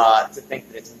to think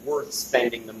that it's worth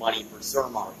spending the money for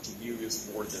Surmark to use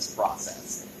for this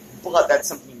process. But that's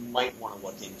something you might want to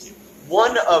look into.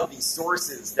 One of the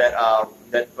sources that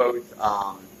both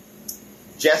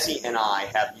Jesse and I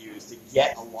have used to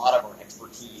get a lot of our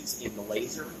expertise in the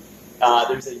laser,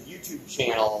 there's a YouTube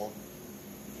channel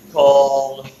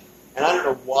called, and I don't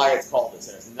know why it's called this,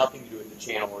 it has nothing to do with the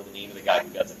channel or the name of the guy who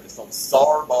does it, but it's called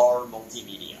Sarbar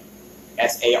Multimedia.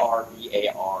 Sarbar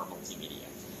Multimedia.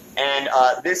 And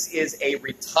this is a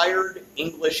retired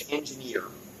English engineer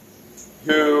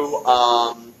who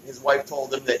his wife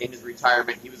told him that in his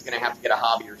retirement he was going to have to get a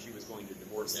hobby or she was going to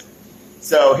divorce him.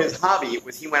 So his hobby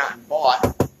was he went out and bought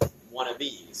one of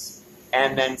these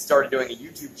and then started doing a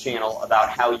YouTube channel about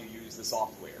how you use the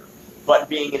software. But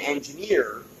being an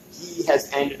engineer, he has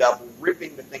ended up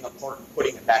ripping the thing apart and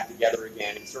putting it back together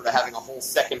again and sort of having a whole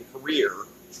second career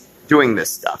doing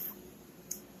this stuff.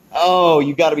 Oh,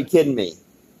 you got to be kidding me.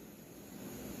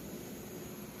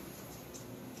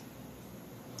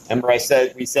 Remember we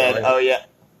said, oh yeah,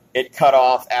 it cut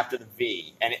off after the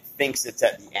V, and it thinks it's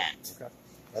at the end. Okay.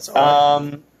 That's all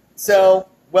right. So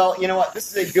Well, you know what?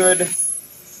 This is a good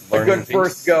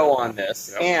first go on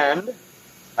this. Yep. And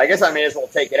I guess I may as well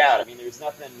take it out. I mean, there's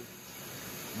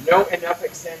no enough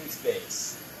extend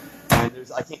space. And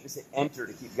I can't just hit enter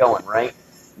to keep going, right?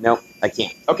 Nope, I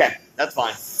can't. Okay, that's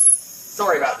fine.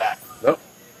 Sorry about that. Nope.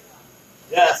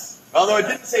 Yes. Although it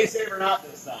didn't say save or not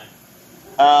this time.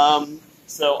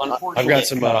 So unfortunately, I've got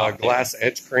some glass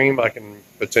etch cream. I can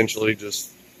potentially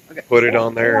just put it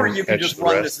on there. Or you can just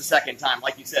run this a second time.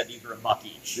 Like you said, these are $1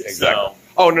 each. Exactly. So.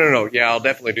 Oh, no. Yeah, I'll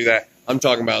definitely do that. I'm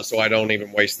talking about so I don't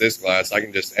even waste this glass. I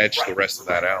can just etch the rest of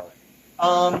that out.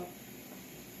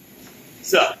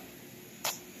 So.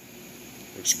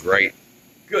 Looks great.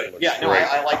 Good. Yeah, no,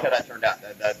 I like how that turned out.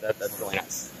 That's really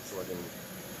nice. So I can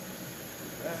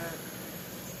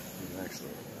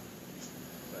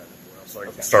so I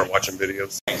can start watching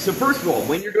videos. Okay, so first of all,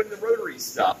 when you're doing the rotary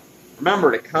stuff,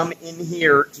 remember to come in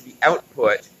here to the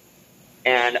output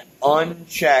and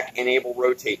uncheck Enable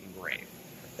Rotate Engrave.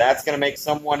 That's going to make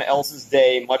someone else's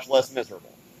day much less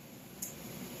miserable.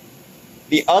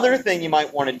 The other thing you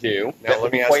might want to do... Now,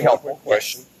 let me ask you a quick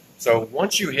question. So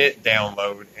once you hit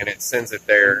download and it sends it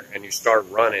there and you start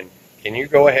running, can you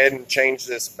go ahead and change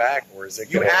this back, or is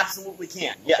it? You absolutely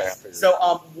can. Yes. Okay, so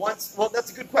well,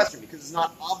 that's a good question because it's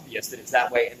not obvious that it's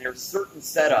that way, and there are certain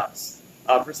setups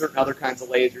for certain other kinds of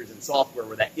lasers and software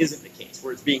where that isn't the case,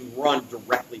 where it's being run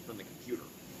directly from the computer.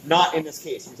 Not in this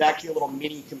case. There's actually a little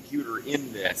mini computer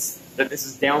in this that this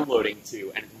is downloading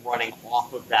to, and it's running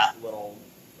off of that little.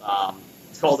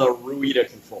 It's called a Ruida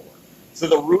controller. So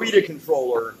the Ruida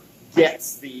controller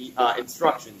gets the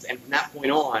instructions, and from that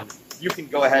point on, you can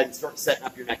go ahead and start setting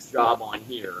up your next job on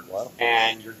here,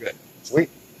 and you're good. Sweet.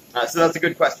 So that's a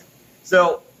good question.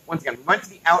 So once again, we went to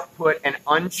the output and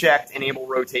unchecked Enable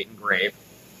Rotate Engrave.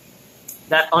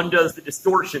 That undoes the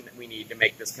distortion that we need to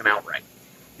make this come out right.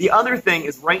 The other thing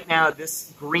is right now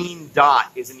this green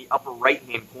dot is in the upper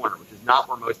right-hand corner, which is not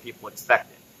where most people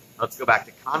expect it. Let's go back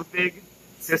to Config,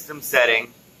 System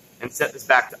Setting, and set this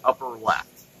back to upper left.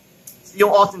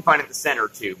 You'll often find it at the center,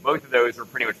 too. Both of those are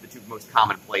pretty much the two most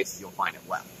common places you'll find it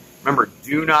left. Remember,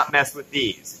 do not mess with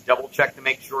these. Double check to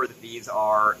make sure that these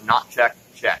are not checked,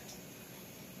 checked,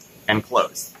 and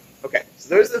closed. Okay,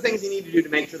 so those are the things you need to do to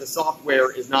make sure the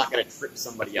software is not going to trip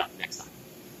somebody up next time.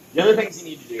 The other things you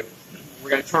need to do,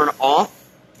 we're going to turn off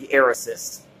the air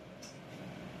assist.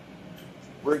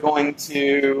 We're going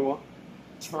to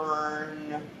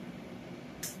turn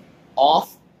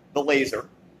off the laser.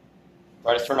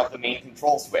 Try to turn off the main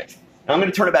control switch. Now I'm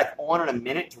going to turn it back on in a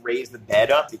minute to raise the bed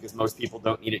up because most people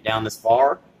don't need it down this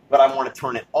far, but I want to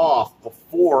turn it off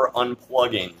before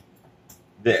unplugging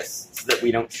this so that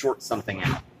we don't short something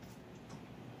out.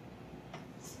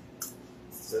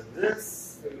 So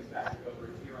this goes back over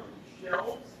here on the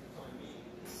shelves.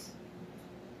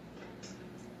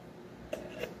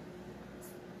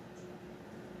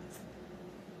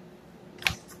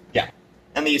 Yeah,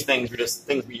 and these things are just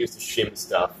things we use to shim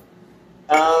stuff.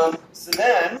 So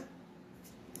then,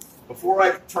 before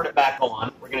I turn it back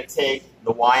on, we're going to take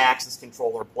the Y-axis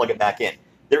controller, plug it back in.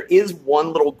 There is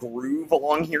one little groove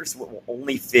along here, so it will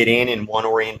only fit in one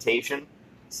orientation.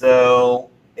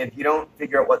 So if you don't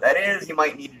figure out what that is, you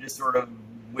might need to just sort of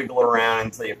wiggle around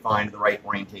until you find the right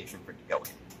orientation for it to go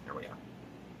in. There we are.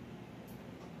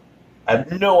 I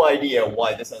have no idea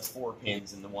why this has 4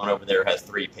 pins and the one over there has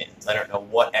 3 pins. I don't know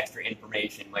what extra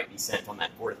information might be sent on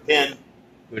that 4th pin.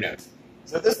 Who knows?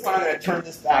 So at this point, I'm going to turn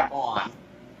this back on,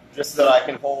 just so that I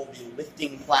can hold the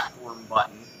lifting platform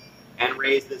button and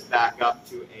raise this back up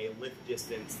to a lift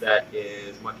distance that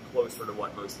is much closer to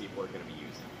what most people are going to be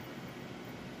using.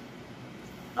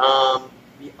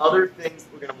 The other things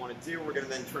that we're going to want to do, we're going to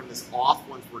then turn this off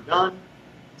once we're done.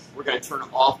 We're going to turn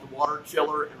off the water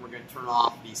chiller, and we're going to turn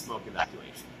off the smoke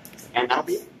evacuation. And that'll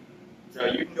be it. So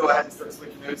you can go ahead and start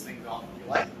switching those things off if you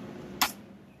like.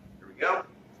 Here we go.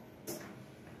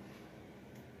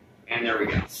 And there we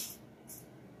go.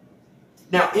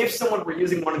 Now, if someone were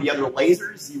using one of the other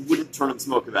lasers, you wouldn't turn the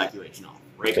smoke evacuation off,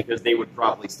 right? Because they would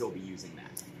probably still be using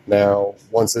that. Now,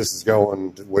 once this is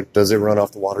going, does it run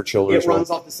off the water chiller? It runs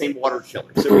off the same water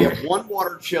chiller. So we have one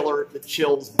water chiller that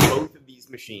chills both of these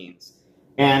machines,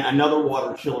 and another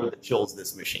water chiller that chills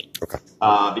this machine. Okay.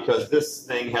 Because this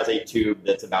thing has a tube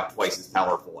that's about twice as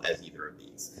powerful as either of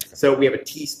these. Okay. So we have a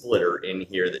T-splitter in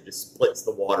here that just splits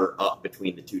the water up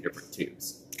between the 2 different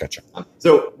tubes. Gotcha.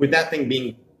 So with that thing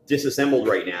being disassembled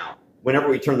right now, whenever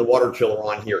we turn the water chiller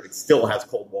on here, it still has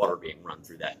cold water being run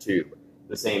through that tube.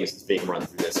 The same as it's being run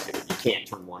through this tube. You can't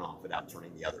turn one off without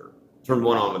turning the other. Turn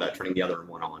one on without turning the other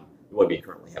one on, the way we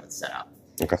currently have it set up.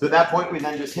 Okay. So at that point, we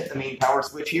then just hit the main power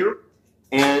switch here,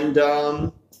 and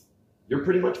you're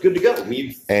pretty much good to go.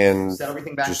 We've and set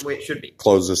everything back the way it should be.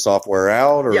 Close the software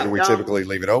out, or do we typically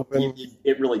leave it open?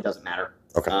 It really doesn't matter.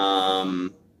 Okay.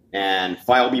 And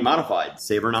file be modified,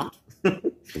 save or not.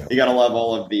 You got to love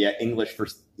all of the English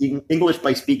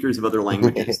by speakers of other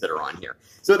languages that are on here.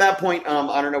 So at that point,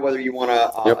 I don't know whether you want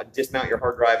to dismount your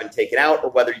hard drive and take it out, or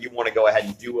whether you want to go ahead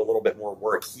and do a little bit more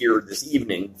work here this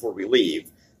evening before we leave.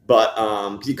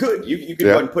 But because you could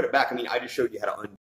go ahead and put it back. I mean, I just showed you how to undo.